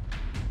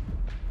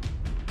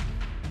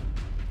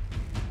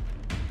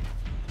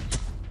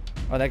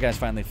 Oh, that guy's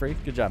finally free.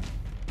 Good job.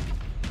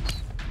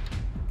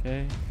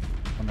 Okay.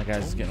 One of my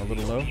guys is getting a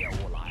little low.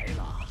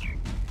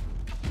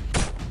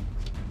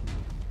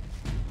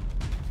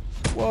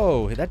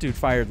 Whoa, that dude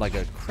fired like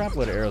a crap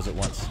load of arrows at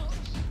once.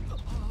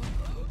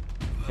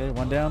 Okay,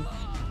 one down.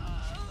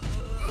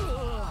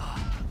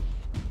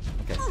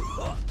 Okay.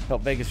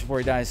 Help Vegas before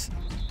he dies.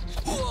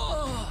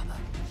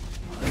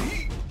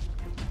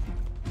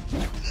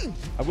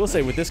 I will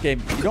say with this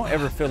game, you don't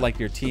ever feel like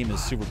your team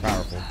is super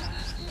powerful.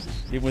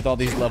 Even with all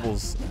these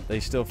levels, they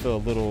still feel a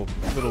little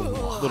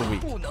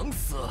weak.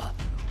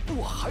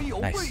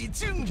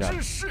 Nice. Good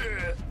job.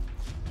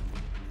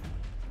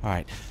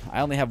 Alright,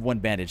 I only have one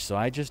bandage, so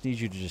I just need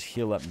you to just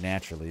heal up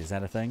naturally. Is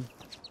that a thing?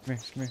 Come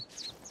here, come here.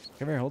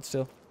 Come here, hold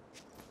still.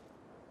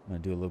 I'm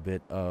going to do a little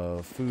bit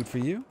of food for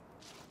you.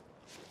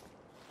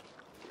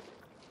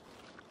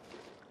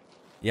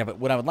 Yeah, but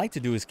what I would like to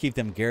do is keep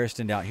them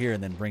garrisoned out here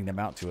and then bring them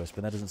out to us,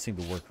 but that doesn't seem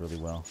to work really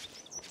well.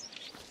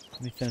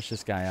 Let me finish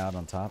this guy out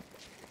on top.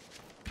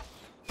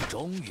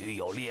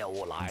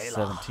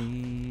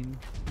 17.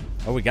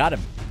 Oh, we got him.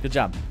 Good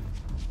job.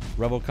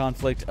 Rebel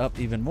conflict up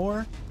even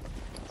more.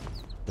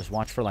 Just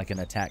watch for like an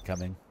attack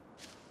coming.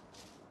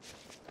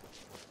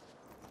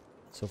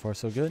 So far,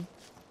 so good.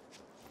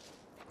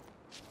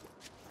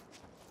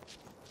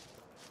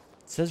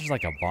 It says there's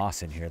like a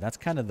boss in here. That's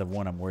kind of the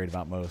one I'm worried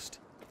about most.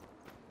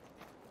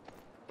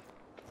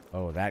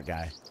 Oh, that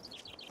guy.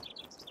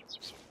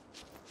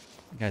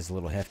 That guy's a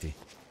little hefty.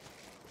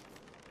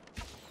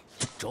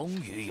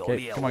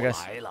 Okay, come on,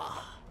 guys.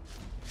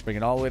 Bring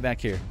it all the way back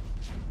here.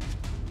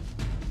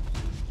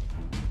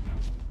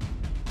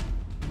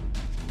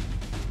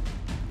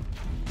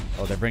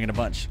 Oh, they're bringing a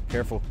bunch.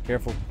 Careful,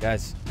 careful,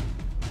 guys.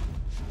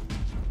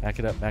 Back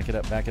it up, back it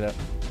up, back it up.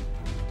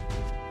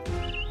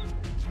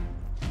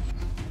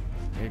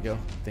 There you go.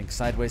 Think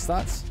sideways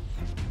thoughts.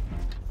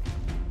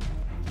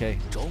 Okay.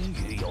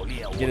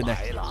 Get in there.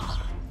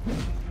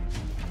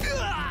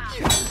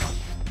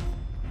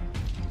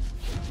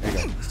 There you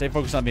go. Stay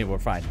focused on me. We're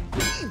fine.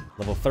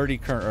 Level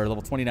 30 or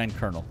level 29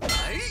 Colonel.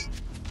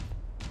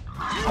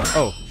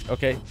 Oh,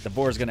 okay. The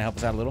boar is going to help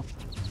us out a little.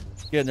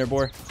 Get in there,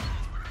 boar.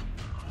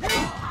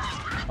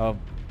 Oh,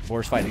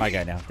 boar's fighting my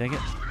guy now. Dang it.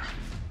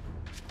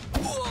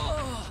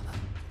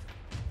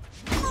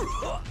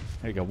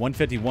 There you go.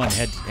 151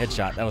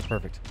 headshot. That was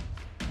perfect.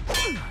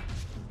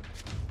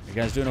 You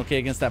guys doing okay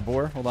against that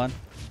boar? Hold on.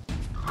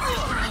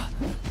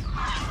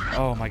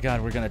 Oh my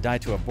God, we're going to die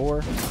to a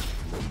boar.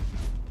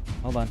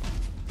 Hold on.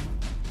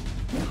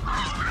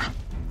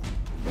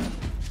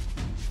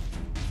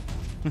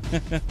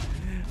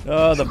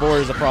 Oh, the boar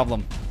is a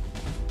problem.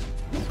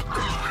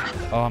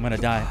 Oh, I'm going to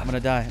die. I'm going to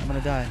die. I'm going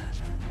to die.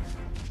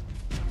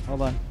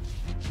 Hold on.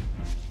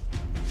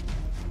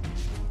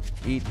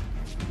 Eat.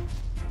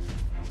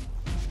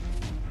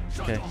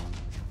 Okay.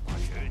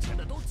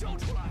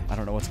 I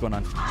don't know what's going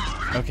on.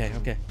 Okay,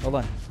 okay. Hold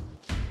on.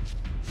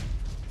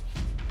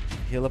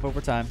 Heal up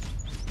over time.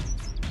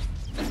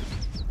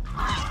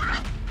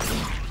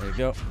 There you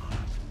go.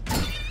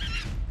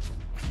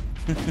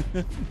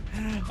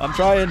 I'm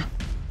trying.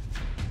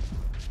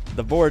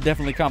 The board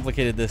definitely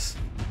complicated this.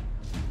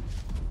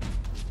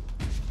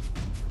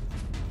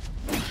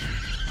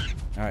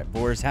 Alright,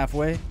 boar's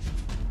halfway.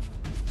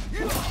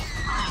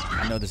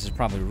 I know this is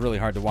probably really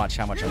hard to watch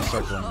how much I'm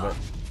circling, but...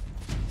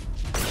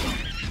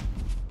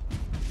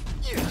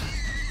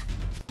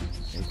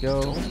 There you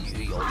go.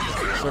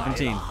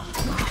 Serpentine.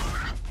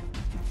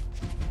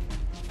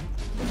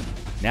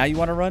 Now you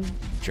want to run?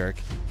 Jerk.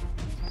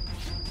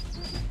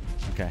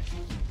 Okay.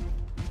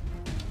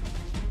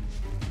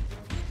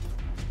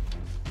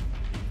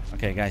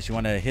 Okay, guys, you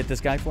want to hit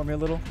this guy for me a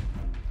little?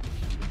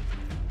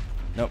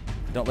 Nope.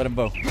 Don't let him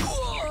bow.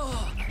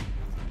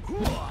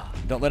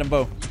 Don't let him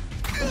bow.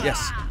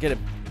 Yes, get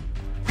him.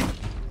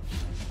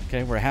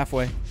 Okay, we're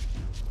halfway.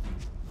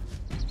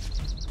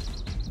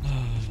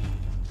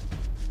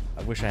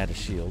 I wish I had a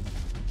shield.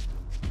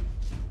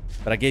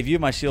 But I gave you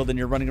my shield and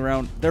you're running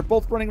around. They're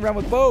both running around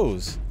with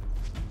bows.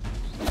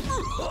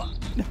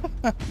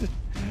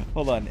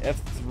 Hold on,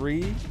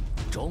 F3.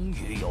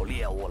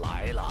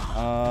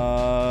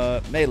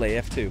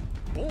 Melee, F2.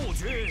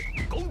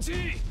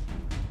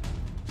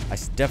 I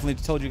definitely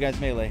told you guys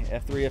melee.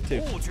 F3,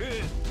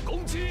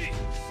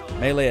 F2.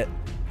 Melee it.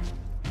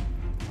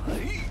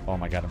 Oh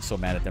my god, I'm so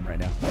mad at them right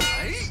now.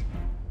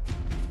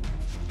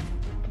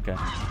 Okay.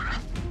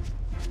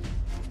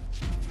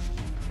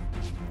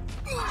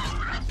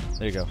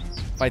 There you go.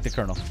 Fight the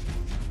Colonel.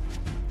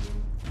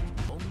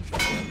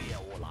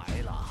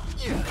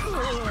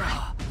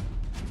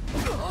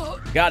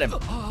 Got him.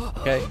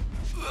 Okay. Now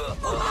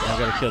I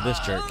gotta kill this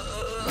jerk.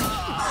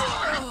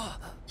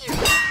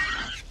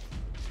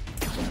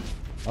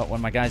 Oh, one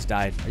of my guys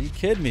died. Are you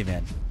kidding me,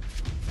 man?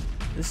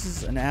 This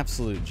is an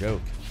absolute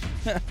joke.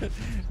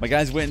 My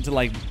guys went into,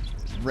 like,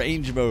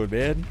 range mode,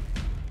 man.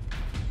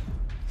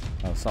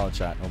 Oh, solid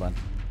shot. Hold on.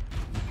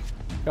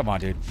 Come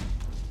on, dude.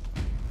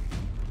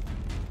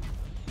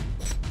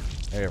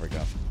 There we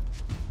go.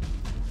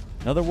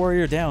 Another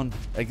warrior down.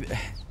 Like,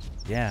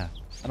 yeah,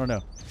 I don't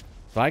know.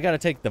 So I gotta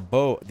take the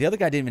bow. The other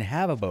guy didn't even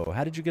have a bow.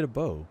 How did you get a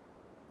bow?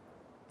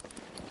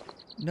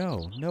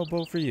 No, no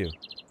bow for you.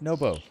 No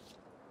bow.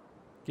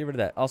 Get rid of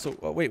that. Also,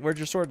 oh, wait, where'd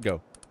your sword go?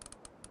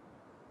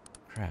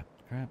 Crap,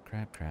 crap,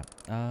 crap, crap.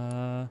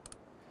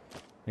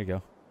 Here you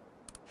go.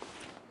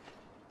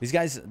 These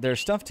guys, their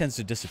stuff tends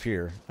to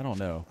disappear. I don't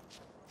know.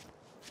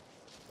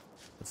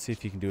 Let's see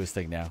if he can do his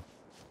thing now.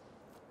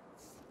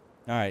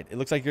 Alright, it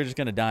looks like you're just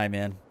gonna die,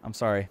 man. I'm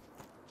sorry.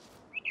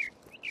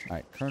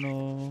 Alright,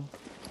 Colonel.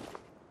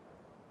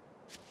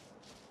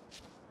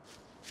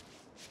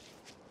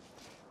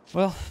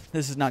 Well,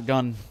 this has not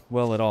gone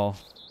well at all.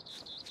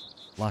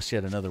 Lost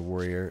yet another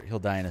warrior. He'll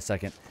die in a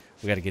second.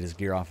 We gotta get his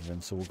gear off of him,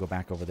 so we'll go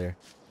back over there.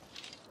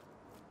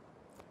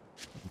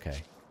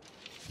 Okay.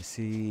 You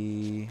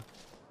see...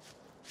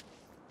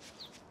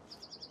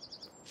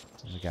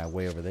 There's a guy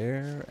way over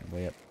there and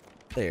way up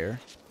there.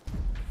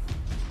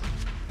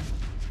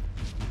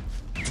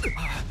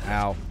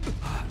 Ow.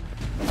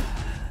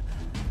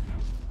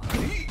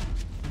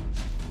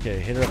 Okay,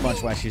 hit her a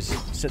bunch while she's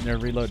sitting there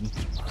reloading.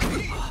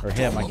 Or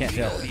him, I can't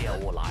tell.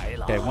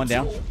 Okay, one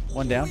down.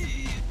 One down.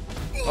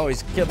 Oh,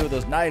 he's killed her with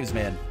those knives,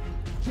 man.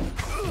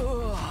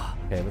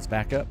 Okay, let's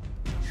back up.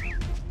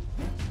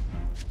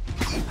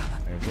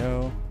 There we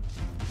go.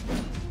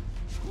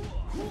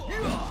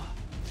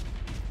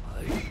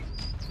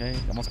 Okay,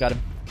 almost got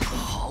him.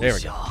 There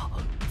we go.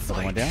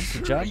 Another one down.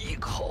 Good job.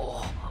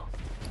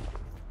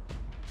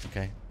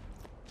 Okay.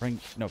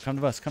 No, come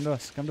to us, come to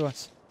us, come to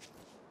us.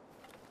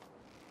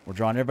 We're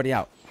drawing everybody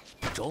out.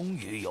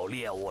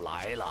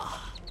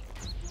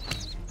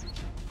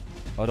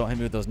 Oh, don't hit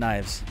me with those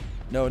knives.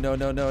 No, no,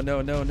 no, no,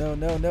 no, no, no,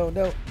 no, no,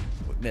 no.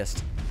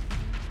 Missed.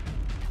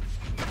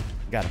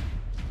 Got him.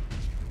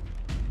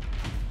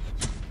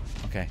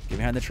 Okay, get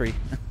behind the tree.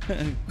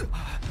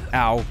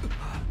 Ow.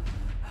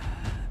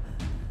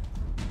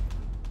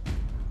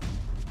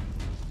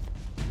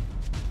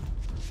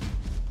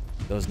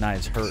 Those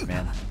knives hurt,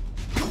 man.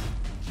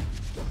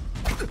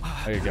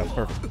 There you go,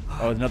 perfect.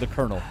 Oh, another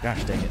Colonel.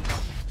 Gosh dang it.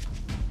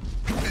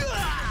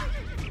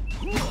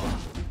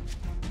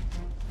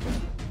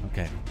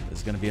 Okay, this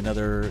is going to be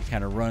another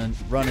kind of run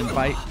and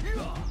fight.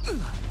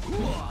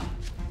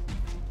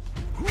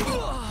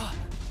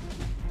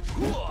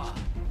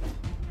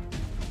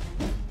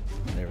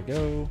 There we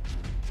go.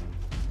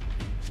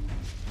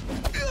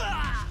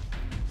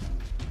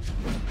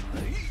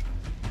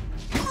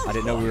 I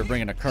didn't know we were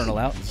bringing a Colonel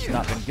out. It's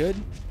not been good.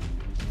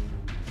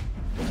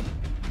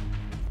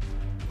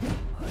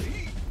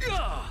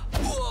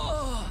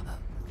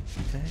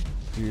 Okay,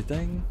 do your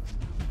thing.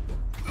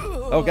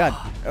 Oh god,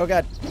 oh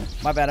god.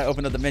 My bad, I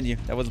opened up the menu.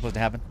 That wasn't supposed to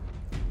happen.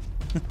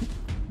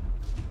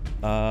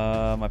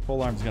 My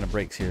pole arm's gonna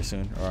break here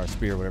soon, or our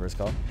spear, whatever it's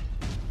called.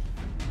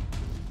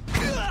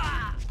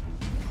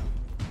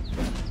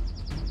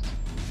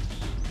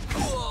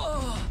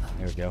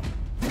 There we go.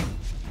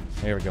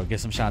 There we go. Get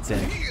some shots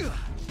in.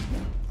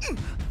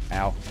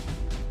 Ow.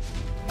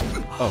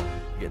 Oh,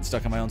 getting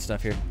stuck on my own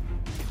stuff here.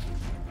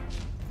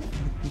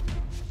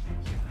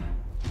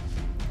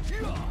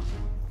 There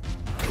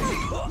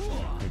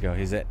we go.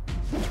 He's at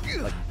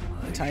like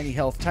tiny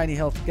health. Tiny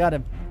health. Got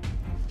him.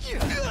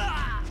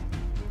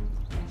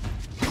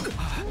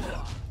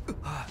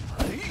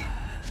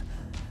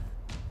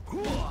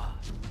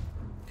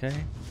 Okay.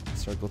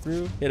 Circle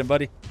through. Hit him,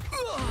 buddy.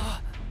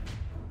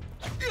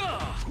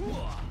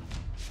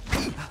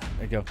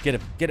 There you go. Get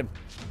him. Get him.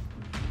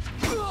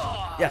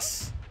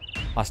 Yes.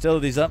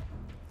 Hostility's up.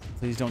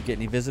 Please don't get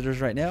any visitors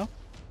right now.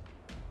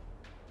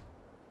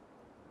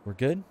 We're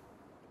good?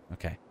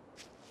 Okay.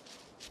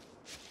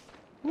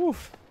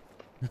 Oof.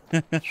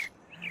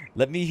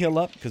 Let me heal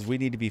up, because we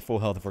need to be full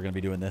health if we're going to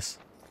be doing this.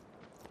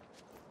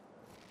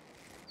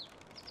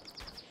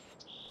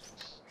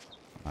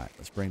 Alright,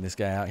 let's bring this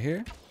guy out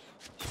here.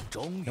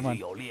 Come on.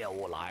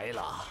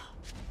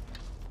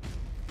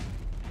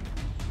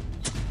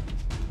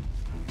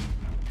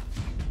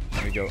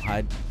 There we go.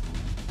 Hide.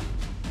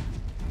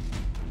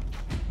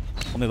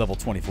 Only level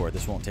 24.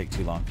 This won't take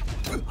too long.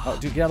 Oh,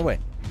 dude, get out of the way.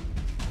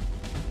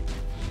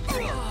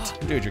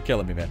 Dude, you're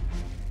killing me, man.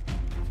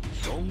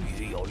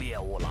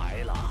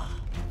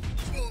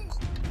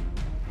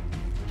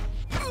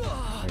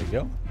 There you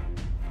go.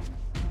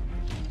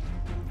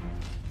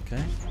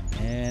 Okay.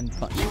 And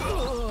punch. There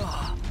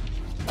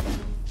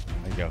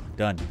you go.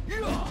 Done.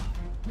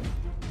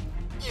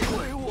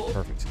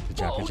 Perfect. Good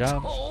job. Good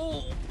job.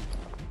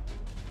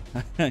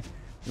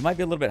 We might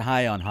be a little bit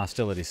high on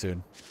hostility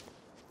soon.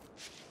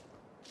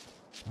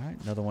 Alright,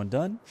 another one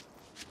done.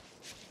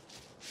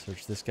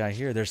 Search this guy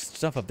here. There's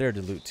stuff up there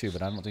to loot too,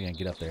 but I don't think I can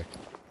get up there.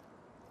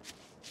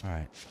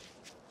 Alright.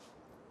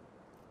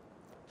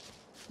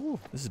 Ooh,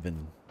 this has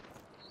been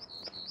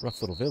a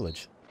rough little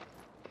village.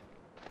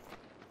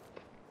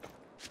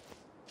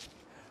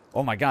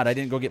 Oh my god, I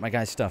didn't go get my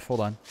guy's stuff. Hold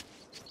on.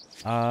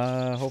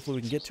 Hopefully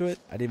we can get to it.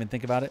 I didn't even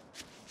think about it.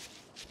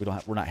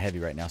 We're not heavy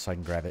right now, so I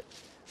can grab it.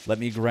 Let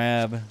me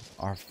grab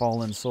our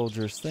fallen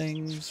soldiers'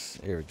 things.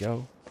 Here we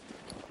go.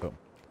 Boom.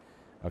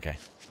 Okay.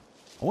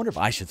 I wonder if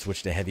I should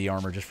switch to heavy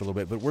armor just for a little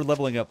bit, but we're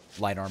leveling up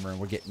light armor and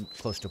we're getting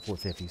close to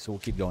 450, so we'll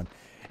keep going.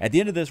 At the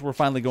end of this, we're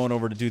finally going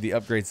over to do the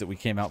upgrades that we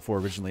came out for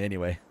originally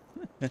anyway.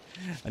 I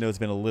know it's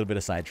been a little bit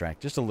of sidetrack,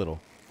 just a little.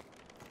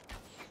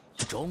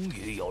 There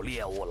we go.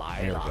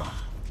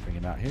 Bring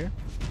him out here.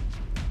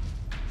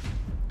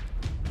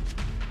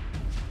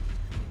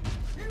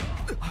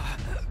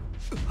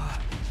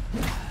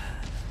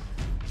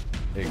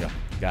 There you go.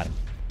 Got him.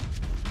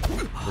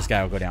 This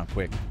guy will go down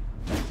quick.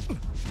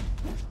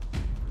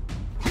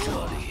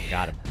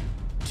 Got him.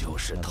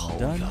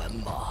 Done.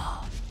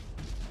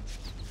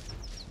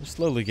 We're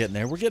slowly getting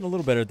there. We're getting a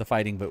little better at the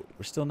fighting, but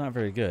we're still not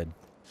very good.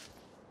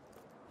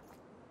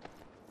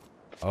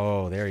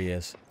 Oh, there he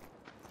is.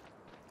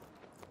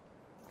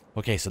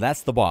 Okay, so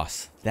that's the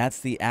boss. That's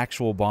the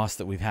actual boss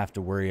that we have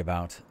to worry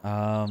about.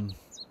 I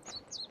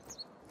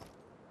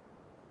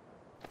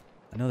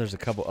know there's a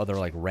couple other,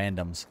 like,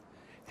 randoms.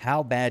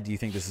 How bad do you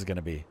think this is going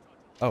to be?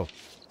 Oh,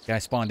 guy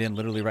spawned in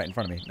literally right in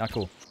front of me. Not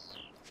cool.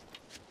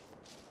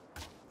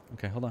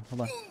 Okay, hold on,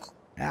 hold on.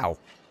 Ow.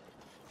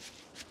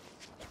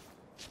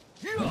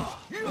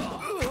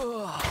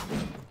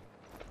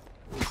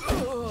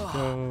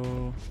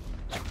 Go.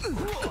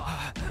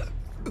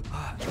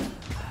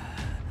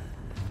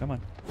 Come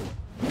on.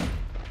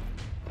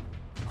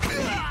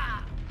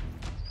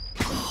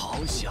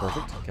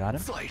 Perfect. Got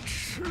him.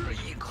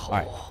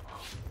 Alright.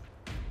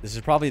 This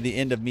is probably the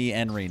end of me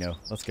and Reno.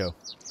 Let's go.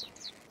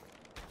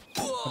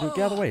 Oh, dude,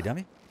 get out of the way,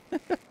 dummy.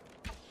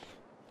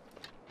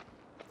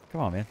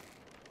 Come on, man.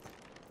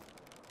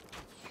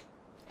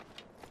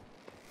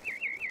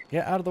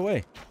 Get out of the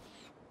way.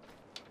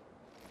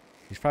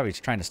 He's probably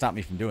trying to stop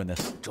me from doing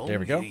this. There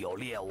we go.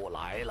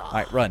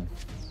 Alright, run.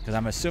 Because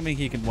I'm assuming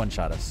he can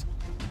one-shot us.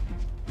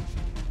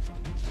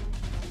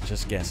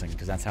 Just guessing,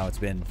 because that's how it's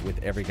been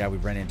with every guy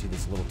we've run into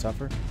that's a little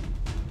tougher.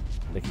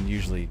 They can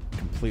usually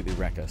completely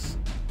wreck us.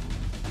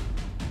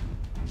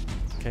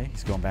 Okay,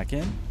 he's going back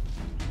in.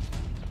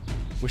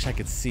 Wish I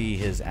could see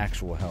his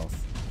actual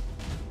health.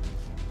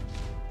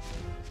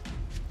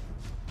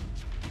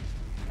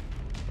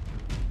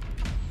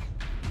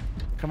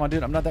 Come on,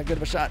 dude. I'm not that good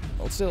of a shot.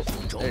 Hold still.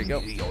 There you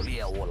go.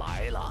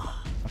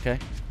 Okay.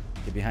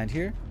 Get behind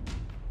here.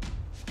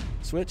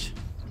 Switch.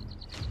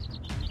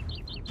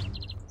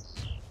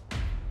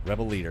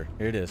 Rebel leader.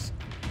 Here it is.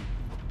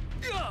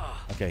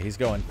 Okay, he's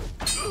going.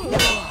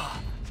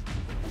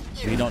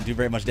 We don't do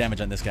very much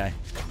damage on this guy.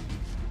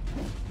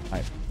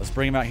 Alright, let's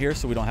bring him out here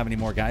so we don't have any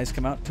more guys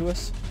come out to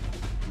us.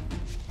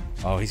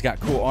 Oh, he's got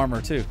cool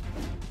armor too.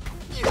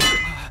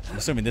 I'm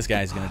assuming this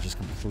guy is going to just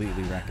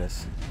completely wreck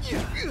us.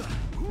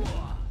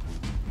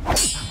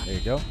 There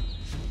you go.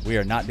 We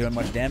are not doing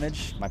much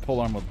damage. My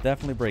polearm will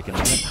definitely break in a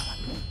minute.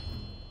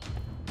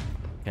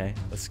 Okay,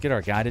 let's get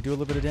our guy to do a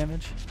little bit of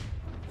damage.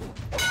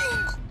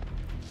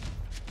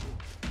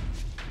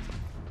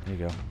 There you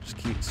go. Just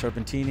keep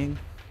serpentining.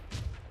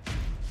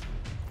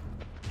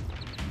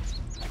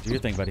 Do your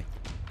thing, buddy.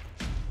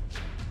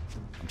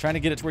 I'm trying to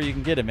get it to where you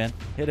can get him, man.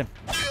 Hit him.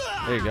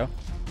 There you go.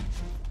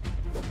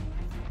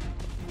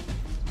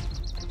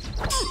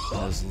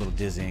 That was a little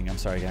dizzying. I'm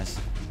sorry, guys.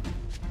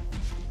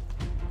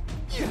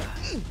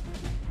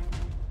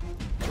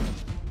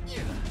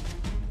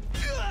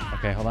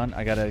 Okay, hold on.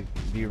 I gotta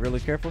be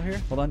really careful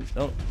here. Hold on.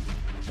 Oh,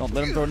 don't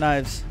let him throw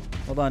knives.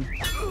 Hold on.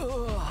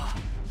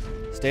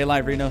 Stay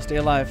alive, Reno. Stay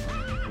alive.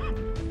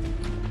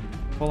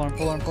 Pull arm,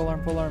 pull arm, pull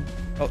arm, pull arm.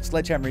 Oh,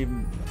 sledgehammer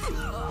even.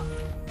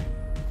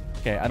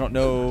 Okay, I don't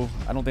know.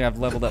 I don't think I've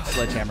leveled up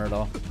sledgehammer at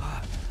all.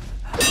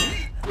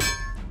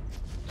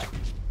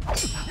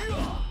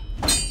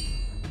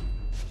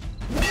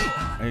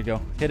 There you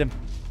go. Hit him.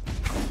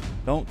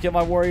 Don't kill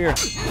my warrior.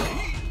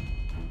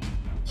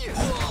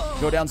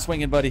 Go down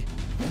swinging, buddy.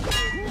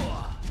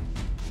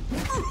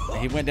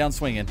 He went down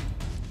swinging.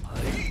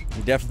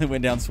 He definitely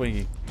went down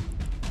swinging.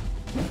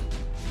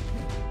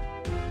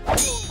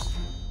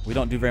 We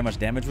don't do very much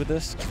damage with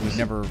this. We've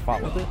never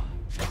fought with it.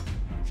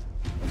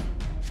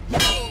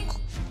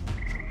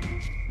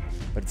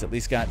 But it's at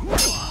least got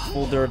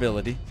full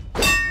durability.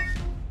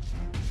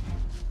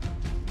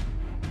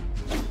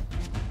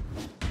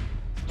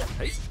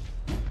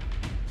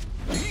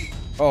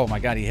 Oh my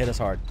god, he hit us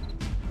hard.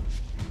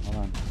 Hold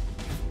on.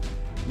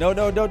 No,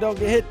 no, no, don't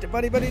get hit.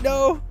 Buddy, buddy,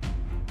 no.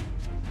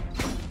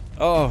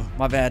 Oh,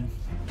 my bad.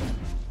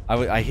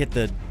 I hit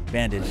the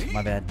bandage.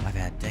 My bad, my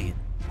bad. Dang it.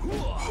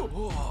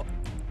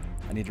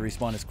 I need to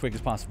respawn as quick as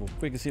possible.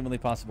 Quick as humanly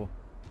possible.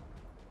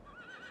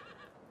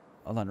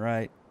 Hold on,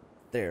 right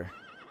there.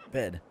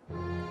 Bed.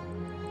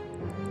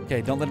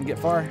 Okay, don't let him get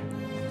far.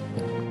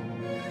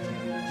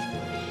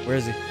 Where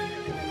is he?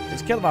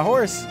 He's killing my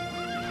horse.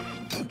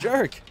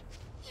 Jerk.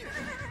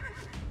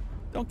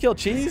 Don't kill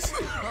Cheese.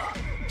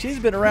 Cheese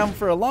has been around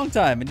for a long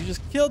time and you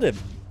just killed him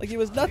like he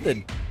was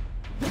nothing.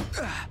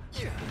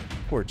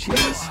 Poor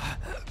Cheese.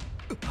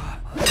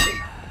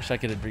 Wish I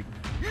could bring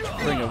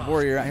a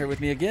warrior out here with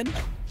me again.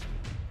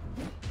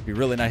 It'd be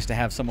really nice to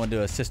have someone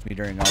to assist me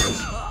during all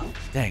this.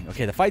 Dang,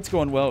 okay, the fight's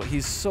going well.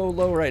 He's so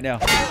low right now.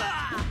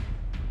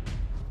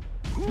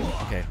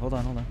 Okay, hold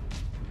on, hold on.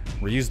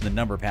 We're using the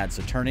number pad,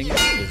 so turning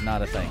is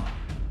not a thing.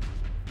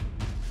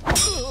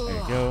 There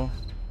you go.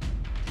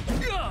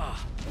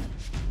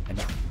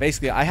 And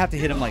basically, I have to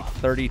hit him like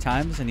 30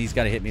 times, and he's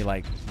got to hit me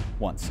like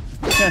once.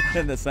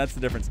 And that's the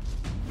difference.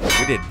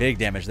 We did big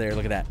damage there.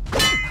 Look at that.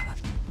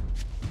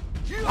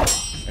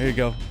 There you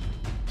go.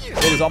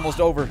 It is almost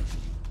over.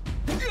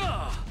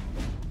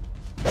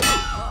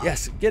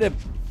 Yes, get him.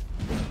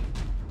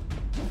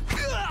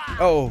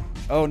 Oh,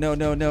 oh, no,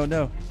 no, no,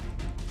 no.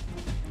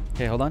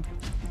 Okay, hold on.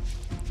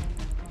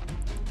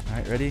 All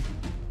right, ready?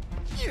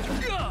 There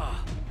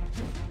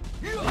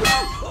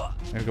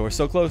we go. We're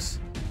so close.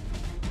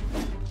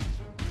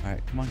 All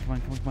right, come on, come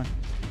on, come on, come on.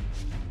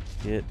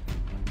 Get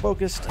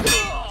focused.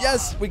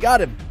 Yes, we got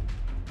him.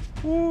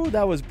 Woo,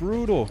 that was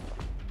brutal.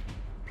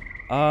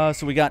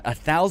 So we got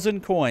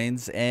 1,000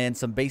 coins and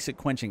some basic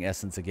quenching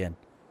essence again.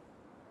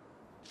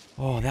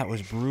 Oh, that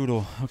was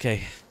brutal.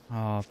 Okay.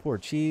 Oh, poor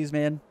Cheese,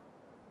 man.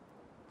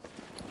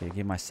 Okay,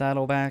 give my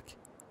saddle back.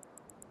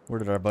 Where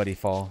did our buddy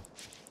fall?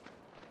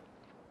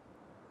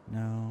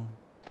 No.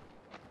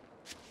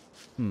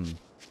 Where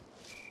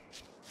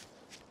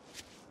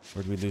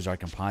did we lose our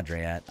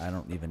compadre at? I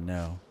don't even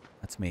know.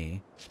 That's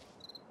me.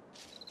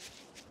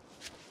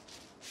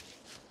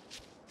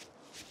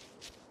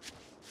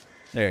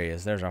 There he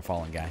is. There's our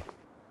fallen guy.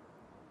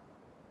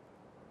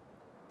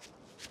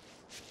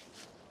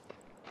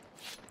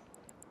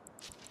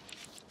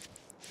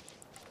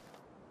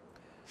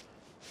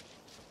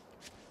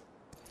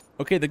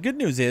 Okay, the good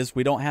news is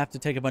we don't have to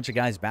take a bunch of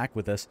guys back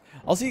with us.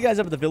 I'll see you guys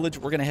up at the village.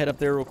 We're going to head up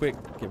there real quick.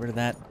 Get rid of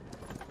that.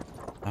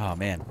 Oh,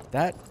 man.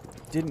 That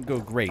didn't go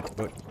great.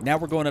 But now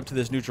we're going up to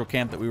this neutral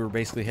camp that we were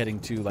basically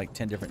heading to like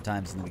 10 different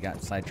times and we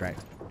got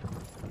sidetracked.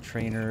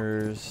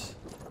 Trainers.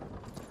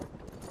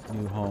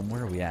 New home.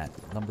 Where are we at?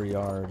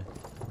 Lumberyard.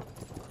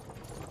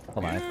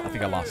 Hold on. I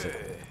think I lost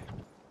it.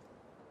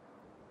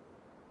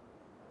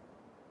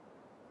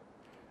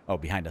 Oh,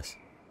 behind us.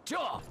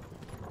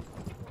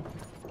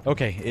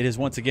 Okay, it is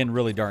once again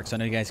really dark, so I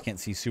know you guys can't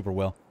see super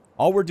well.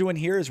 All we're doing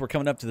here is we're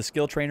coming up to the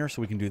skill trainer,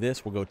 so we can do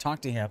this. We'll go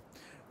talk to him.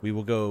 We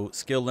will go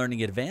skill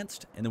learning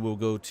advanced, and then we'll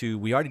go to,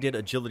 we already did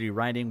agility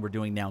riding. We're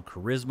doing now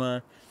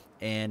charisma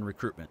and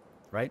recruitment,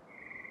 right?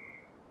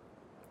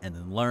 And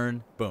then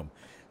learn, boom.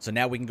 So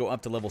now we can go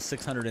up to level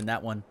 600 in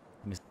that one.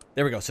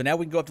 There we go. So now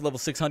we can go up to level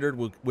 600,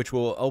 which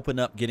will open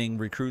up getting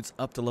recruits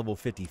up to level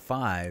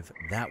 55.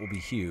 That will be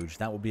huge.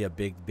 That will be a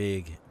big,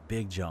 big,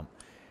 big jump.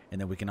 And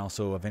then we can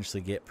also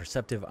eventually get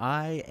Perceptive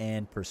Eye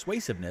and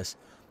Persuasiveness.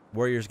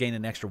 Warriors gain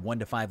an extra 1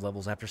 to 5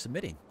 levels after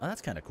submitting. Oh,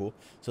 that's kind of cool.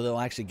 So they'll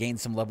actually gain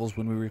some levels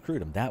when we recruit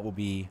them. That will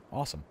be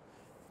awesome.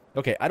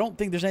 Okay, I don't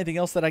think there's anything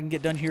else that I can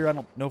get done here. I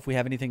don't know if we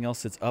have anything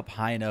else that's up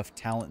high enough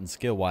talent and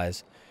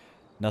skill-wise.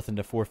 Nothing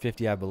to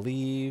 450, I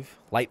believe.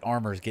 Light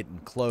armor is getting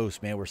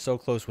close, man. We're so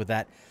close with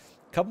that.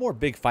 A couple more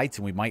big fights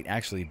and we might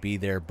actually be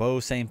there. Bow,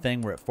 same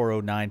thing. We're at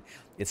 409.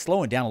 It's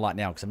slowing down a lot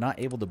now because I'm not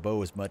able to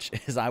bow as much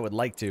as I would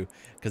like to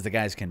because the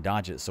guys can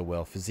dodge it so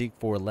well. Physique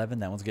 411.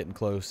 That one's getting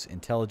close.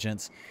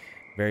 Intelligence.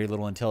 Very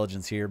little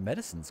intelligence here.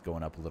 Medicine's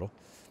going up a little.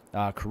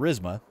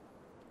 Charisma.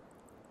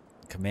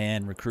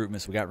 Command,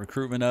 recruitment. So we got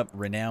recruitment up.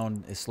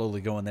 Renown is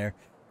slowly going there.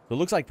 So it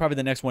looks like probably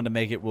the next one to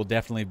make it will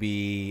definitely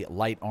be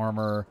light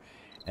armor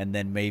and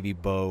then maybe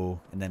bow,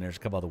 and then there's a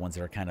couple other ones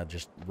that are kind of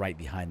just right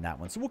behind that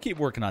one. So we'll keep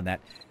working on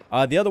that.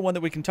 The other one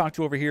that we can talk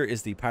to over here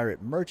is the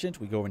pirate merchant.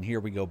 We go in here,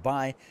 we go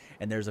buy,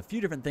 and there's a few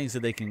different things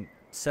that they can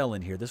sell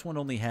in here. This one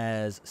only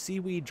has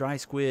seaweed, dry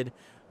squid,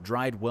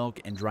 dried whelk,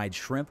 and dried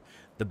shrimp.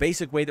 The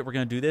basic way that we're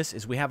going to do this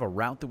is we have a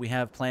route that we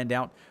have planned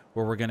out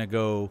where we're going to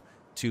go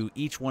to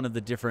each one of the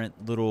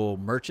different little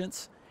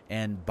merchants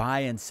and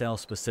buy and sell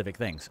specific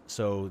things.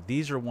 So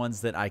these are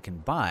ones that I can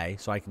buy.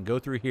 So I can go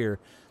through here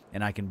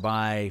and I can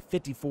buy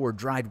 54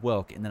 dried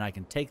whelk, and then I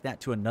can take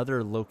that to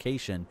another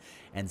location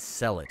and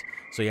sell it.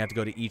 So you have to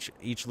go to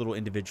each little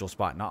individual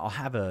spot. And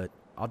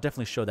I'll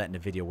definitely show that in a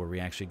video where we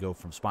actually go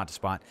from spot to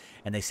spot.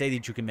 And they say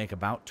that you can make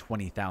about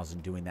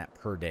 20,000 doing that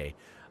per day.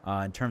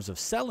 In terms of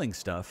selling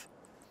stuff,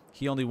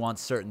 he only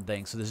wants certain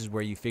things. So this is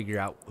where you figure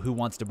out who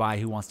wants to buy,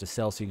 who wants to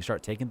sell, so you can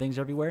start taking things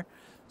everywhere.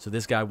 So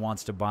this guy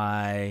wants to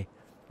buy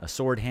a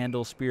sword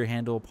handle, spear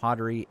handle,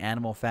 pottery,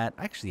 animal fat.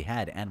 I actually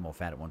had animal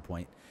fat at one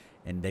point,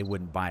 and they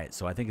wouldn't buy it.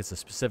 So I think it's a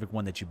specific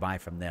one that you buy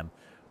from them.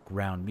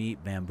 Ground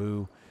meat,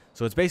 bamboo.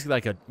 So it's basically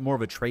like more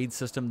of a trade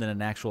system than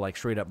an actual like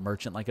straight up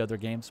merchant like other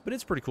games. But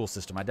it's a pretty cool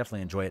system. I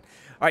definitely enjoy it.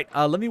 All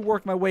right, let me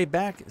work my way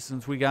back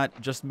since we got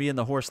just me and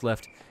the horse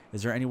left.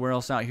 Is there anywhere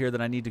else out here that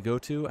I need to go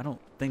to? I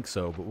don't think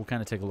so, but we'll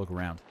kind of take a look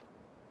around.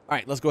 All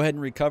right, let's go ahead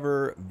and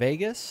recover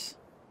Vegas,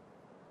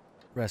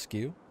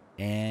 rescue,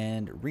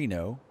 and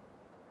Reno,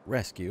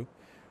 rescue.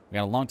 We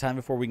got a long time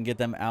before we can get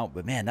them out,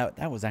 but man,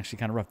 that was actually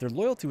kind of rough. Their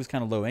loyalty was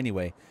kind of low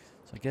anyway,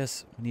 so I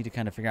guess we need to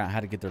kind of figure out how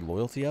to get their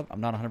loyalty up.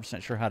 I'm not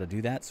 100% sure how to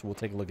do that, so we'll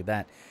take a look at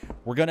that.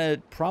 We're going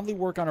to probably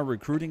work on our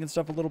recruiting and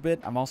stuff a little bit.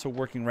 I'm also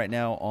working right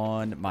now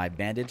on my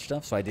bandage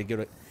stuff, so I did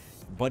get a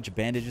bunch of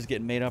bandages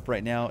getting made up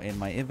right now in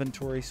my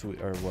inventory, so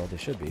well, they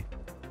should be.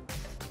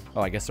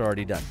 Oh, I guess they're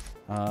already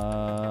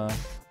done.